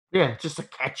 Yeah, just a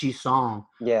catchy song.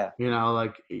 Yeah.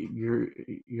 Like you're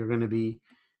going to be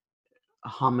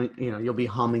humming, you'll be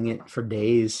humming it for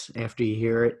days after you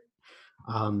hear it.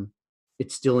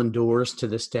 It still endures to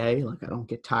this day. Like I don't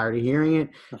get tired of hearing it.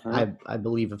 Mm-hmm. I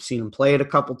believe I've seen him play it a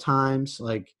couple times.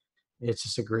 Like it's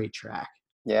just a great track.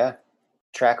 Yeah.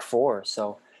 Track 4.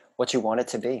 So what you want it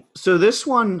to be. So this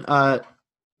one,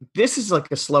 this is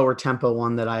like a slower tempo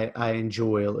one that I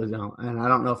enjoy, and I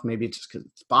don't know if maybe it's just because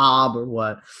it's Bob or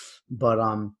what, but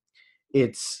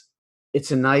it's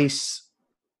a nice,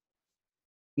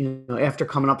 after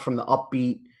coming up from the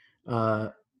upbeat,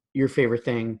 Your Favorite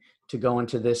Thing, to go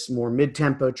into this more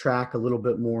mid-tempo track, a little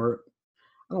bit more,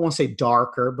 I don't want to say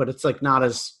darker, but it's like not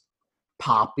as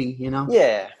poppy,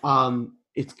 Yeah.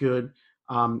 It's good.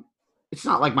 It's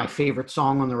not like my favorite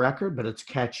song on the record, but it's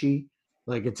catchy.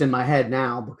 Like it's in my head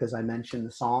now because I mentioned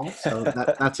the song. So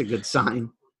that's a good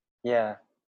sign. Yeah.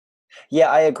 Yeah,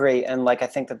 I agree. And like, I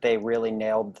think that they really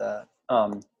nailed the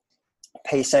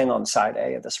pacing on side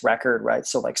A of this record, right?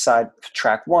 So like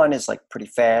track 1 is like pretty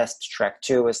fast. Track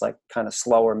 2 is like kind of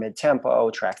slower mid-tempo.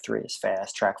 Track 3 is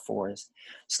fast. Track 4 is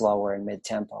slower and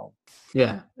mid-tempo.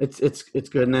 Yeah, it's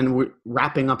good. And then we're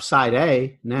wrapping up side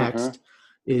A next. Mm-hmm.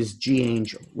 Is G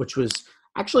Angel, which was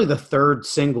actually the 3rd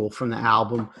single from the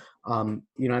album. I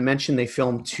mentioned they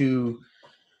filmed two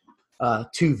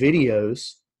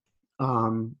videos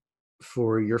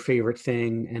for Your Favorite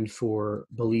Thing and for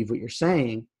Believe What You're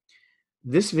Saying.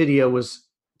 This video was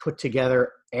put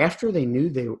together after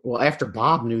after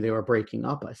Bob knew they were breaking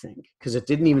up, I think, because it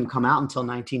didn't even come out until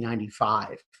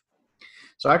 1995.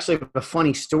 So actually, I have a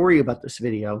funny story about this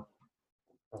video.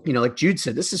 Like Jude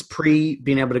said, this is pre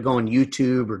being able to go on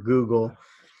YouTube or Google.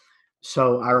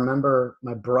 So I remember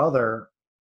my brother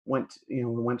went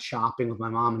shopping with my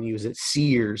mom, and he was at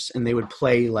Sears, and they would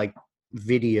play like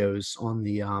videos on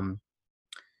the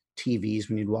TVs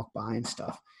when you'd walk by and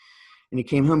stuff. And he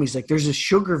came home, he's like, there's a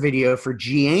Sugar video for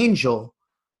G Angel.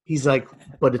 He's like,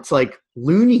 but it's like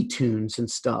Looney Tunes and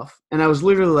stuff. And I was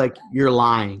literally like, you're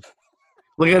lying.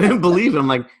 Like I didn't believe it. I'm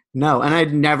like, no. And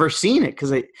I'd never seen it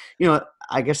because I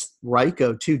guess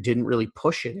Ryko too didn't really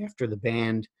push it after the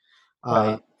band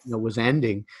was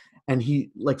ending. And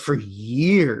he, like, for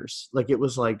years, like, it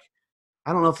was like,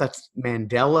 I don't know if that's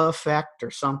Mandela effect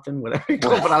or something, whatever you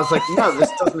call it, but I was like, no, this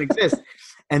doesn't exist.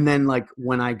 And then, like,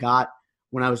 when I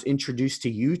was introduced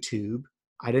to YouTube,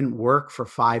 I didn't work for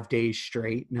 5 days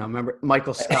straight. Now, remember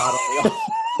Michael Scott on the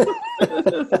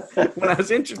when I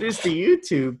was introduced to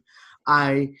YouTube,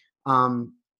 I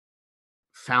found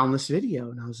this video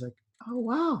and I was like, oh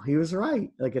wow, he was right.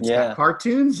 Like, it's got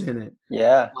cartoons in it.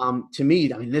 Yeah. To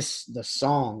me, I mean, the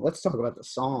song. Let's talk about the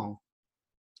song.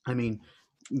 I mean,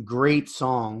 great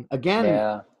song.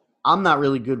 Again, I'm not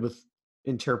really good with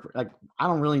like, I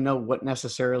don't really know what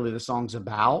necessarily the song's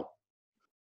about.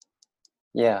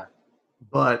 Yeah.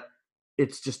 But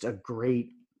it's just a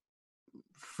great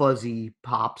fuzzy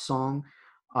pop song.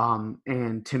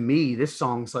 And to me, this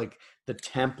song's like the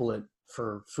template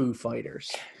for Foo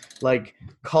Fighters. Like,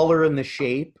 Color and the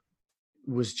Shape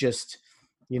was just,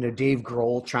 Dave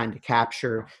Grohl trying to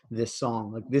capture this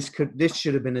song. Like, this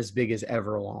should have been as big as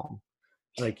Everlong.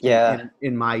 Like,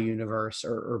 in my universe,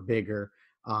 or bigger.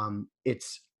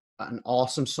 It's an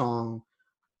awesome song.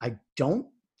 I don't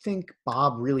think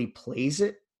Bob really plays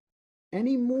it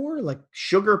anymore. Like,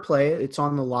 Sugar play it. It's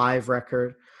on the live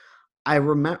record.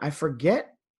 I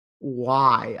forget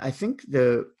why. I think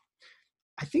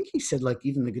he said, like,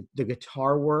 even the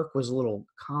guitar work was a little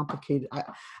complicated.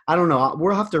 I don't know.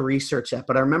 We'll have to research that.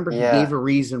 But I remember he gave a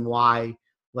reason why,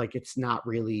 like, it's not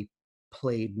really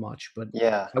played much. But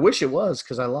I wish it was,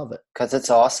 because I love it. Because it's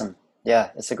awesome.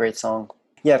 Yeah, it's a great song.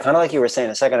 Yeah, kind of like you were saying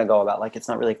a second ago about, like, it's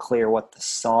not really clear what the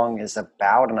song is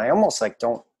about. And I almost, like,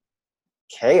 don't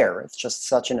care. It's just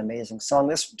such an amazing song.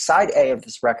 This side A of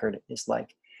this record is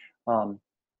like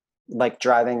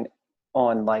driving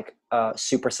on, like, a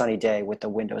super sunny day with the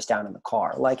windows down in the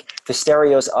car. Like, the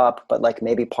stereo's up, but, like,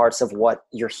 maybe parts of what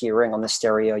you're hearing on the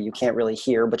stereo you can't really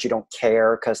hear, but you don't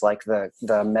care because, like,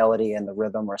 the melody and the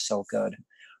rhythm are so good.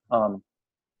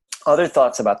 Other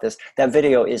thoughts about this: that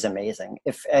video is amazing.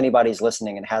 If anybody's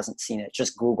listening and hasn't seen it,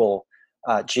 just Google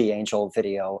G Angel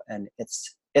video, and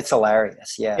it's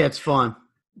hilarious. Yeah, it's fun.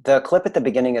 The clip at the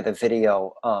beginning of the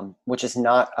video, which is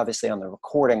not obviously on the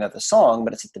recording of the song,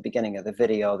 but it's at the beginning of the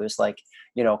video. There's, like,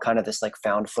 kind of this, like,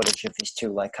 found footage of these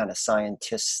two, like, kind of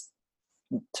scientist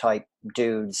type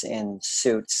dudes in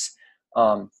suits,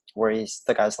 where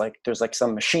the guy's like, there's, like,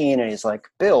 some machine, and he's like,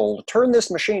 Bill, turn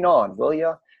this machine on, will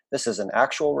ya? This is an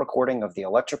actual recording of the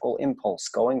electrical impulse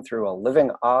going through a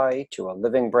living eye to a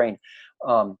living brain.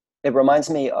 It reminds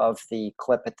me of the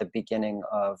clip at the beginning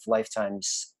of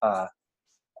Lifetime's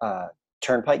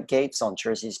Turnpike Gates on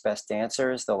Jersey's Best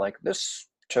Dancers. They're like, this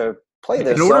to play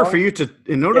this. In order for you to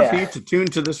tune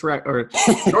to this record, or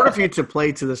in order for you to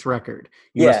play to this record,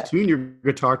 you must tune your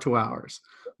guitar to ours.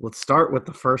 Let's start with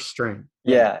the first string.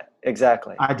 Yeah,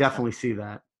 exactly. I definitely see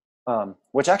that.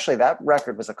 Which actually, that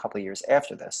record was a couple of years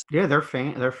after this. Yeah, they're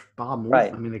Bob Moore.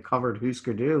 Right. I mean, they covered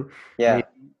Husker Du. Yeah.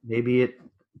 Maybe it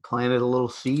planted a little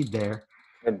seed there.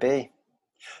 Could be.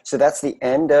 So that's the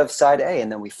end of side A,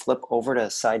 and then we flip over to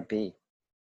side B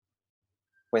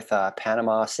with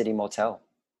Panama City Motel.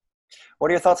 What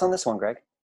are your thoughts on this one, Greg?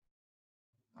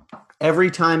 Every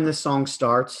time this song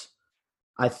starts,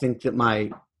 I think that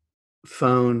my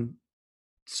phone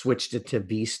switched it to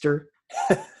Beaster.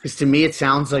 Because to me, it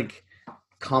sounds like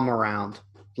Come Around.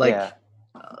 Like,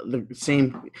 the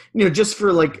same, just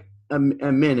for, like, a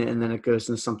minute, and then it goes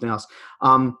into something else.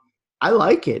 I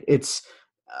like it. It's,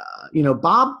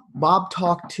 Bob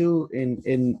talked to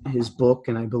in his book,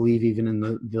 and I believe even in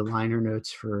the liner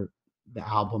notes for the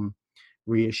album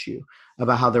reissue,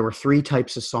 about how there were 3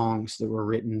 types of songs that were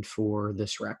written for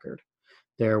this record.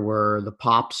 There were the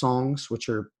pop songs, which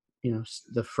are,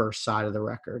 the first side of the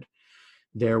record.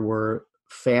 There were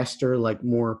faster, like,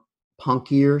 more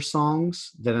punkier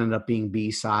songs that ended up being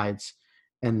B-sides.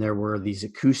 And there were these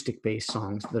acoustic-based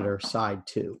songs that are side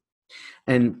 2.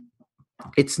 And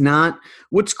it's not –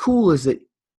 what's cool is that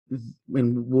 –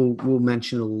 and we'll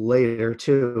mention later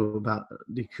too about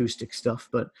the acoustic stuff,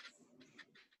 but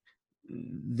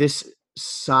this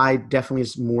side definitely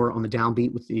is more on the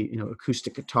downbeat with the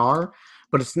acoustic guitar,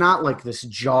 but it's not like this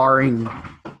jarring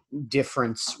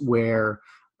difference where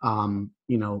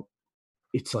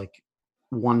it's like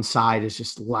one side is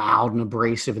just loud and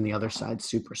abrasive and the other side's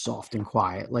super soft and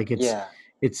quiet. Like, it's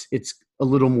a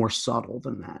little more subtle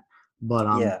than that. But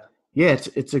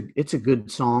it's a good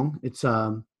song. It's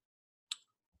that's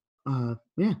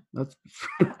pretty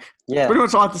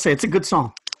much all I have to say. It's a good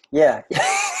song. Yeah.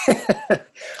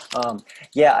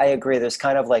 Yeah, I agree. There's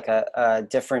kind of like a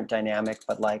different dynamic,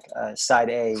 but like side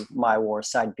A, My War,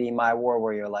 side B, My War,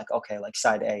 where you're like, okay, like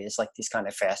side A is like these kind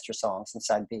of faster songs, and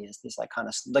side B is these like kind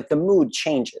of like the mood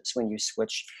changes when you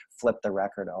flip the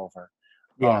record over.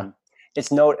 Yeah.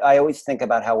 I always think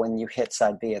about how when you hit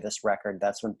side B of this record,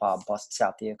 that's when Bob busts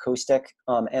out the acoustic.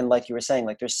 And like you were saying,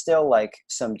 like there's still like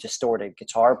some distorted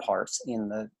guitar parts in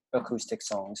the acoustic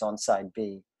songs on side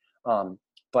B.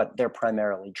 But they're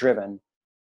primarily driven,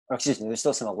 or excuse me, there's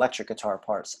still some electric guitar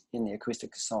parts in the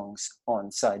acoustic songs on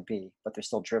side B, but they're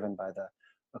still driven by the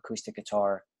acoustic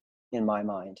guitar in my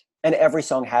mind. And every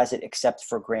song has it except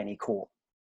for Granny Cool.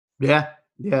 Yeah,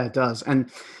 it does.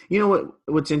 And you know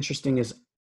what's interesting is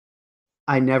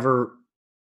I don't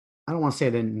want to say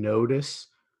I didn't notice,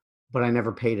 but I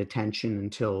never paid attention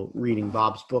until reading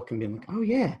Bob's book and being like, oh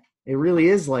yeah, it really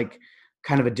is like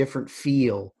kind of a different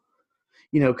feel.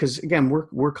 You know, because again,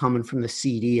 we're coming from the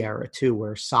CD era too,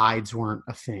 where sides weren't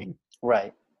a thing,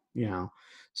 right? You know,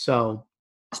 so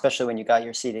especially when you got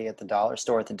your CD at the dollar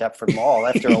store at the Deptford Mall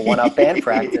after a one-up band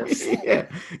practice.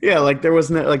 Yeah, like there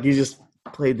wasn't like you just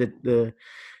played the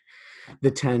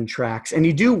 10 tracks, and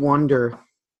you do wonder,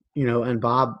 you know, and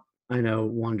Bob I know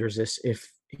wonders this if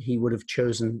he would have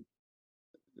chosen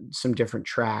some different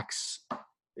tracks,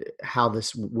 how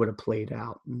this would have played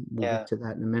out. We'll get to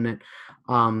that in a minute.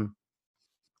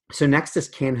 So next is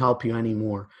Can't Help You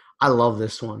Anymore. I love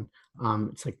this one.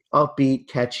 It's like upbeat,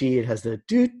 catchy. It has the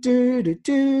do do do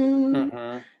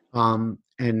do,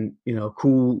 and you know,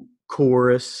 cool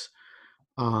chorus.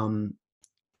 And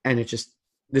this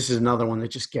is another one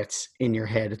that just gets in your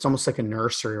head. It's almost like a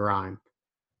nursery rhyme.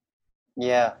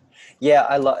 Yeah,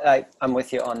 I'm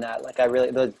with you on that. Like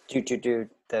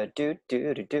the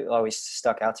do always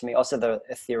stuck out to me. Also the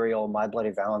ethereal My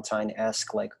Bloody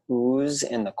Valentine-esque like ooze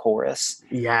in the chorus.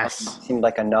 Yes. Seemed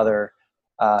like another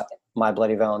My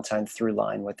Bloody Valentine through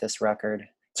line with this record.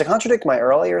 To contradict my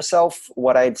earlier self,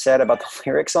 what I'd said about the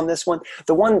lyrics on this one,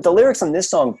 the lyrics on this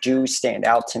song do stand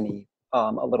out to me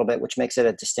a little bit, which makes it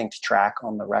a distinct track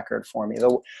on the record for me.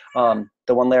 The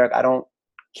one lyric, I don't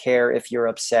care if you're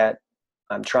upset,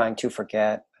 I'm trying to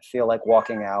forget, I feel like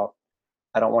walking out,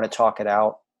 I don't want to talk it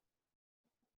out.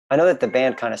 I know that the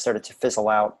band kind of started to fizzle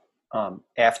out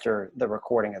after the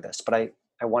recording of this, but I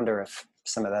wonder if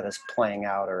some of that is playing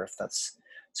out or if that's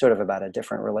sort of about a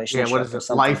different relationship. Yeah, what is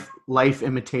it? Life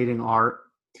imitating art.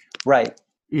 Right.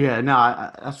 Yeah, no,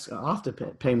 I'll have to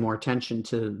pay more attention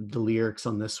to the lyrics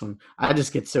on this one. I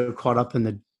just get so caught up in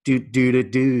the do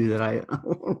that I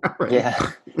don't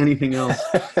remember anything else.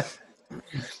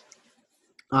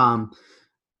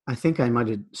 I think I might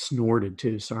have snorted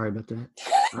too. Sorry about that.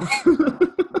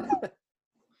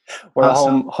 We're a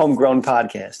homegrown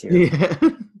podcast here. Yeah.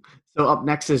 So up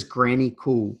next is Granny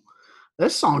Cool.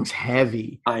 This song's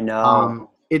heavy. I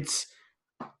know. It's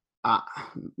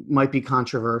might be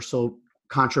controversial,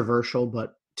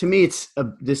 but to me,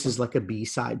 this is like a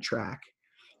B-side track.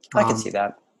 I can see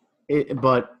that.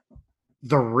 But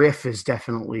the riff is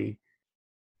definitely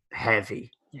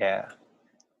heavy. Yeah.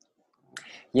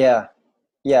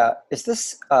 Is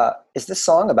this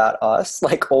song about us,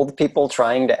 like old people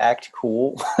trying to act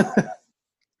cool?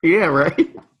 Yeah,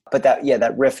 right. But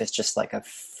that riff is just like a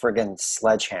friggin'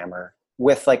 sledgehammer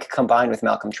with like combined with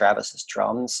Malcolm Travis's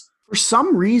drums. For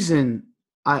some reason,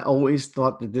 I always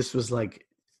thought that this was like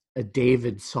a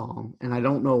David song, and I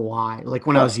don't know why. Like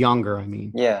when I was younger, I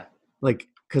mean. Yeah. Like,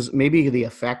 because maybe the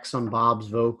effects on Bob's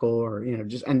vocal, or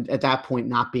and at that point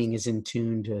not being as in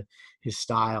tune to his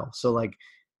style. So like,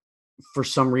 for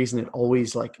some reason, it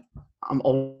always like I'm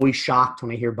always shocked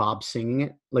when I hear Bob singing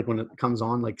it. Like when it comes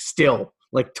on, like still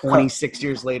like 26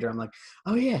 years later, I'm like,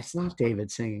 oh yeah, it's not David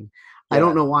singing. Yeah. I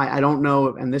don't know why. I don't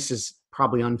know, and this is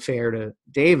probably unfair to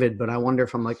David, but I wonder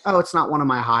if I'm like, oh, it's not one of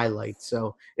my highlights,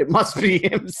 so it must be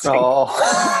him singing.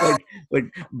 Oh.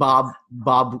 like Bob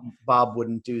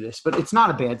wouldn't do this, but it's not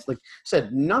a bad. Like I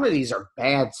said, none of these are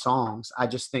bad songs. I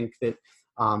just think that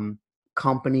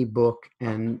Company Book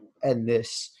and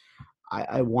this,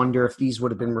 I wonder if these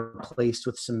would have been replaced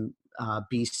with some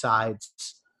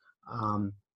B-sides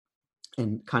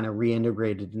and kind of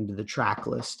reintegrated into the track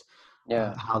list.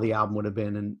 Yeah, how the album would have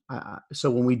been. And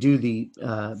so when we do the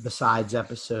Besides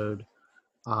episode,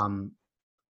 I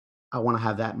want to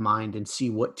have that in mind and see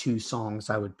what two songs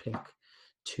I would pick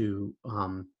to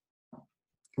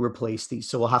replace these.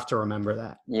 So we'll have to remember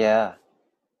that. Yeah.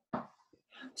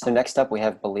 So next up we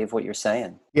have Believe What You're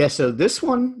Saying. Yeah, so this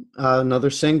one, another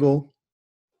single,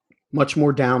 much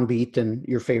more downbeat than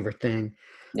Your Favorite Thing.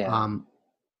 Yeah.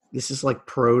 This is like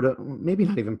proto, maybe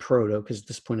not even proto, because at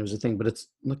this point it was a thing, but it's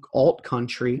like alt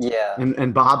country. Yeah.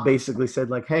 And Bob basically said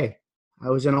like, hey, I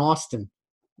was in Austin.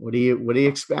 What do you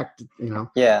expect? You know,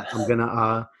 Yeah. I'm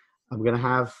gonna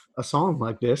have a song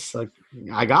like this. Like,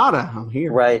 I'm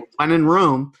here. Right. When in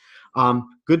Rome.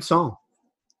 Good song.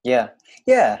 Yeah.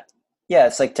 Yeah. Yeah.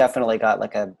 It's like definitely got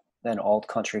like an old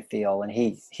country feel, and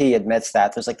he admits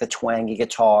that there's like the twangy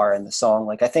guitar in the song.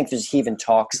 Like I think he even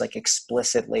talks like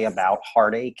explicitly about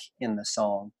heartache in the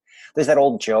song. There's that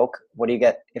old joke. What do you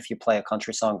get if you play a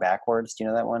country song backwards? Do you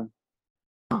know that one?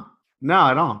 No,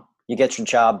 I don't. You get your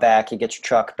job back, you get your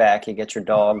truck back, you get your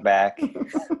dog back.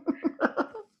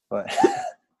 But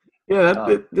yeah,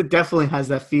 that definitely has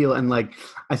that feel. And like,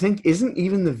 I think isn't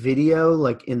even the video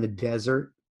like in the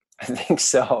desert? I think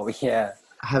so. Yeah.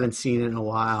 I haven't seen it in a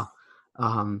while.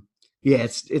 Yeah,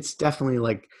 it's definitely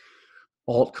like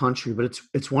alt country, but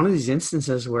it's one of these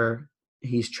instances where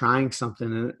he's trying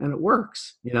something and it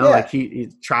works. You know, Yeah. like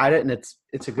he tried it and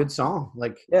it's a good song.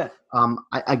 Like, yeah.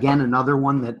 Again, another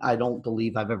one that I don't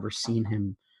believe I've ever seen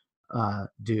him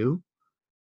do.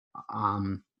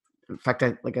 In fact,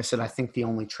 like I said, I think the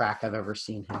only track I've ever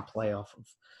seen him play off of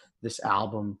this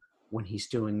album when he's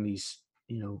doing these,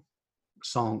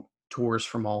 song tours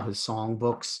from all his song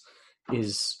books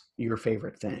is Your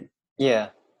Favorite Thing. Yeah.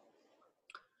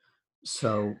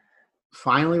 So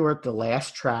finally, we're at the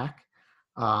last track,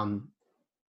 and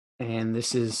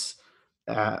this is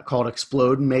called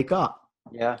 "Explode and Make Up."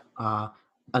 Yeah.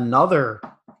 Another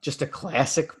just a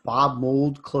classic Bob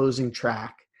Mould closing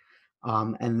track,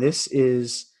 and this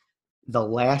is the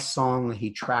last song that he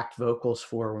tracked vocals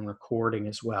for when recording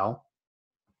as well.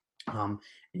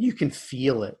 You can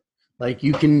feel it, like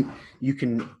you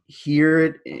can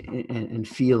hear it and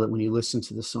feel it when you listen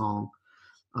to the song.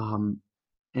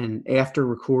 And after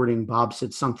recording, Bob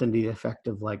said something to the effect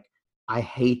of like, "I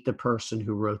hate the person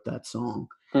who wrote that song."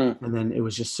 And then it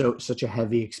was just such a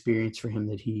heavy experience for him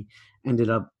that he ended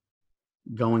up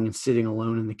going and sitting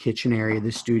alone in the kitchen area of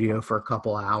the studio for a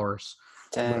couple hours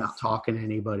without talking to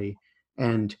anybody.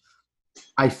 And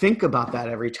I think about that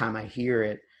every time I hear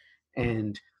it,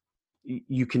 and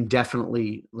you can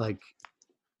definitely like,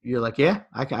 you're like, yeah,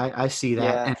 I see that.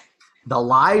 Yeah. And the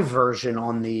live version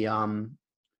on the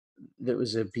that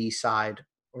was a B-side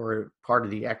or part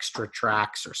of the extra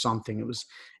tracks or something,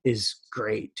 is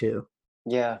great too.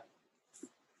 Yeah.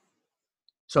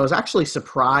 So I was actually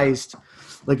surprised.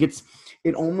 Like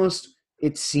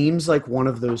it seems like one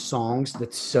of those songs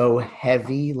that's so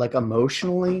heavy, like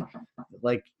emotionally,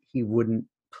 like he wouldn't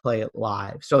play it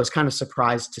live. So I was kind of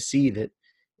surprised to see that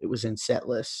it was in set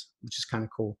list, which is kind of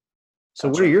cool. So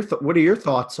gotcha. What are your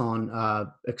thoughts on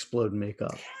Explode and Make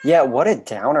Up? Yeah, what a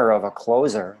downer of a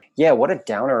closer.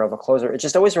 It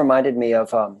just always reminded me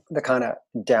of the kind of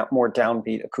more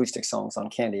downbeat acoustic songs on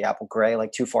Candy Apple Grey,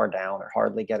 like Too Far Down or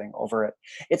Hardly Getting Over It.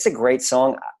 It's a great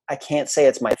song. I can't say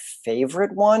it's my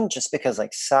favorite one just because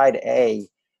like side A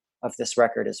of this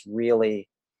record is really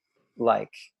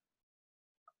like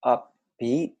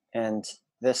upbeat, and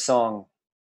this song,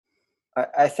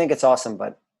 I think it's awesome,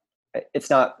 but it's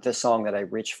not the song that I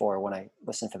reach for when I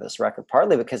listen to this record,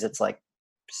 partly because it's like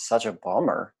such a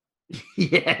bummer.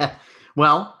 Yeah.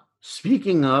 Well,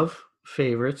 speaking of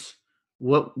favorites,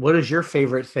 what is your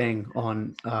favorite thing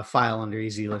on File Under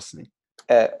Easy Listening?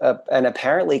 An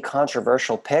apparently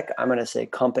controversial pick. I'm going to say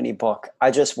Company Book.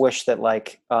 I just wish that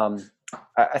like,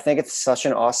 I think it's such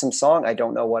an awesome song. I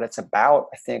don't know what it's about.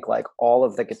 I think like all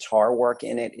of the guitar work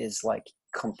in it is like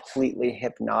completely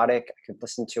hypnotic. I could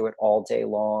listen to it all day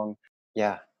long.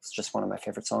 Yeah, it's just one of my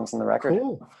favorite songs on the record.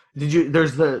 Cool.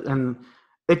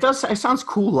 It sounds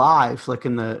cool live, like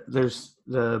there's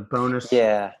the bonus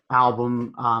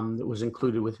album that was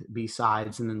included with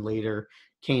B-sides, and then later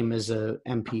came as a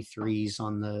MP3s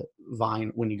on the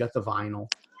vinyl when you got the vinyl,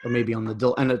 or maybe on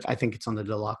the I think it's on the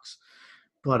deluxe.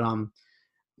 But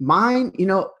mine,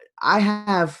 I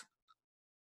have.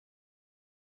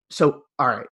 So all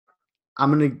right,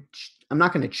 I'm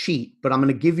not gonna cheat, but I'm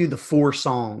gonna give you the 4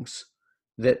 songs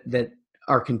that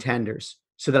are contenders,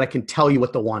 so that I can tell you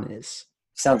what the one is.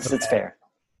 It's fair.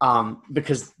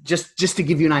 Because just to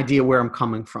give you an idea where I'm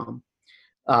coming from,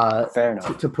 fair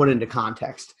enough. To put into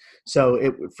context.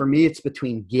 So for me, it's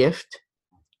between Gift,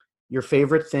 Your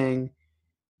Favorite Thing,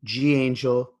 G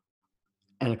Angel,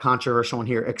 and a controversial one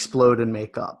here, Explode and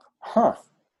Make Up. Huh.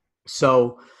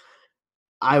 So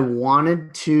I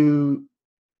wanted to,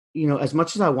 as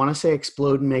much as I want to say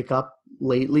Explode and Make Up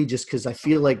lately, just because I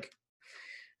feel like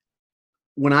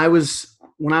when I was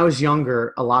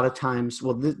younger, a lot of times,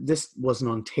 well, this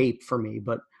wasn't on tape for me,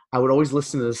 but I would always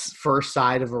listen to this first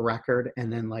side of a record,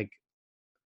 and then like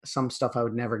some stuff I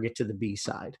would never get to the B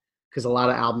side because a lot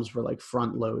of albums were like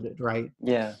front loaded, right?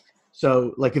 Yeah.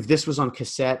 So like if this was on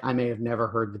cassette, I may have never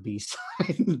heard the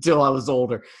B-side until I was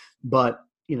older. But,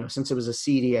 since it was a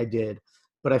CD, I did.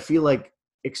 But I feel like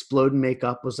Explode and Make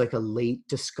Up was like a late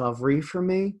discovery for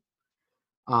me.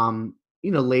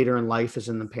 Later in life, as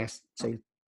in the past, say,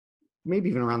 maybe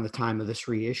even around the time of this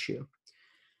reissue.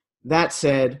 That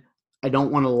said, I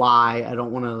don't want to lie. I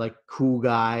don't want to like cool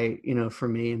guy, for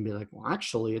me and be like, well,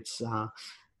 actually it's,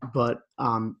 but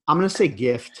I'm going to say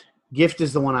Gift. Gift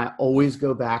is the one I always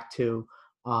go back to.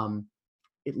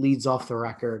 It leads off the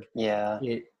record. Yeah.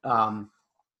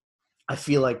 I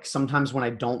feel like sometimes when I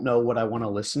don't know what I want to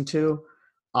listen to,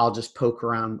 I'll just poke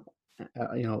around,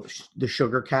 the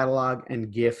Sugar catalog,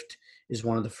 and Gift is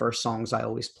one of the first songs I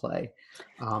always play.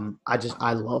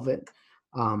 I love it.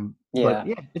 But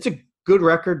yeah, it's a good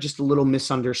record, just a little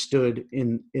misunderstood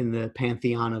in the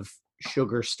pantheon of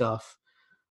Sugar stuff.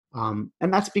 And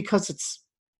that's because it's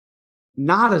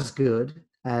not as good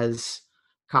as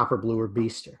Copper Blue or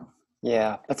Beaster.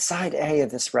 Yeah, but side A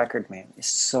of this record, man, is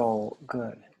so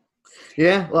good.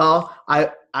 Yeah, well,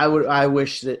 I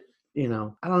wish that, I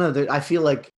don't know, I feel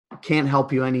like Can't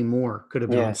Help You Anymore could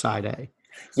have been on side A.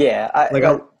 Yeah,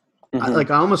 I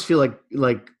almost feel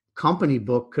like Company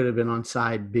Book could have been on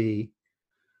side B,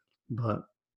 but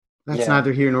that's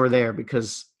neither here nor there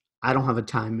because I don't have a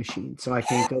time machine, so I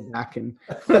can't go back and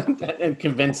and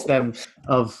convince them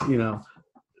of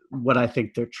what I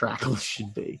think their track list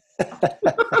should be.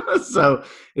 So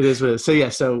it is what it is. So yeah,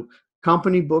 so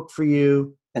Company Book for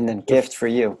you, and then Gift for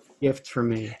you. Gift for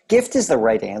me. Gift is the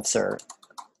right answer.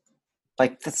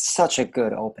 Like, that's such a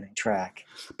good opening track.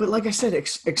 But like I said,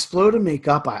 Explode and Make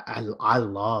Up, I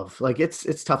love. Like,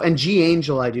 it's tough. And G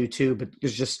Angel I do too, but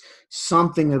there's just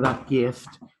something about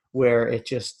Gift where it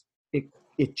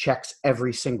checks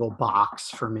every single box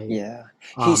for me. Yeah.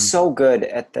 He's so good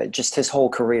at just his whole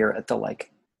career at the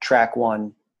like track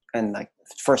one and like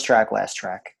first track, last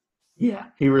track. Yeah,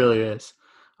 he really is.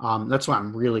 That's why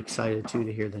I'm really excited too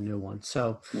to hear the new one.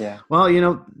 So yeah.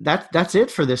 Well, that's it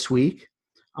for this week.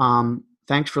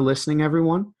 Thanks for listening,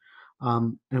 everyone.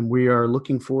 And we are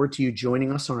looking forward to you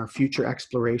joining us on our future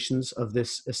explorations of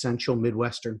this essential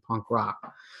Midwestern punk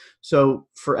rock. So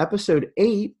for episode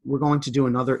 8, we're going to do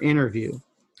another interview.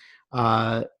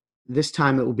 This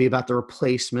time it will be about the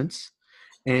Replacements,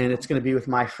 and it's going to be with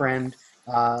my friend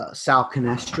Sal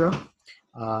Canestra.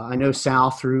 I know Sal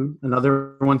through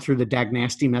the Dag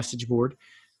Nasty message board.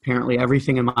 Apparently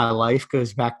everything in my life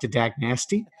goes back to Dag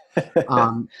Nasty.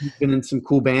 He's been in some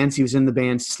cool bands. He was in the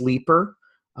band Sleeper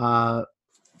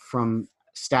from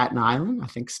Staten Island. I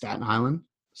think Staten Island.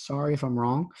 Sorry if I'm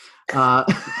wrong.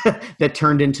 That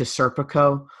turned into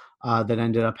Serpico. That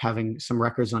ended up having some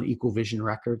records on Equal Vision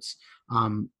Records.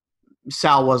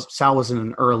 Sal was in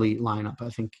an early lineup, I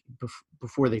think,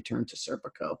 before they turned to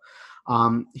Serpico.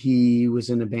 He was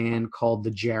in a band called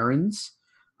the Gerrans,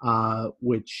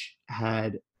 which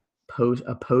had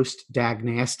a post Dag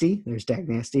Nasty. There's Dag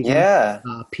Nasty again. Yeah.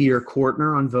 Peter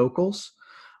Kortner on vocals.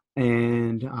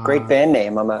 And great band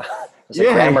name. I'm a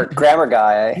grammar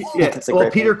guy. Yeah.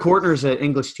 Well, Peter Kortner's an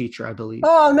English teacher, I believe.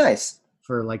 Oh, nice.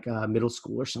 For like middle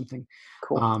school or something.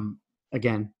 Cool.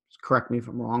 Again, correct me if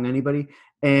I'm wrong, anybody.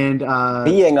 And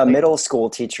being a middle school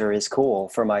teacher is cool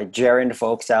for my gerund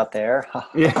folks out there.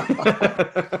 Yeah.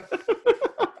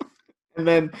 And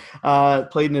then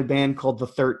played in a band called The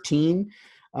 13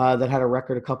 that had a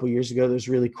record a couple years ago that was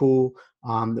really cool.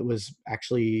 That was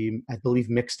actually, I believe,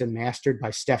 mixed and mastered by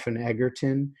Stefan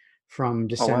Egerton from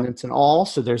Descendants and All.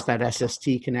 So there's that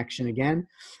SST connection again.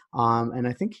 And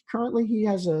I think currently he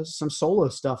has some solo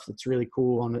stuff that's really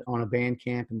cool on a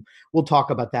Bandcamp, and we'll talk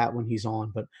about that when he's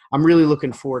on. But I'm really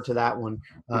looking forward to that one.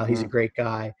 He's a great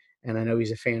guy, and I know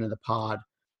he's a fan of the pod.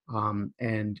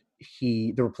 And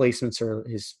the Replacements are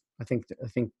his. I think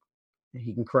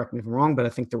he can correct me if I'm wrong, but I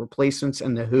think the Replacements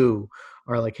and the Who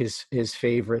are like his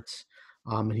favorites.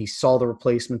 And he saw the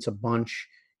Replacements a bunch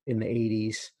in the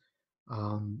 80s.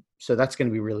 So that's going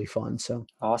to be really fun. So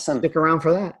awesome. Stick around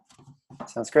for that.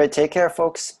 Sounds great. Take care,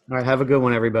 folks. All right. Have a good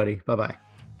one, everybody. Bye-bye.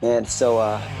 And so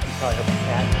you probably heard the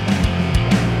cat.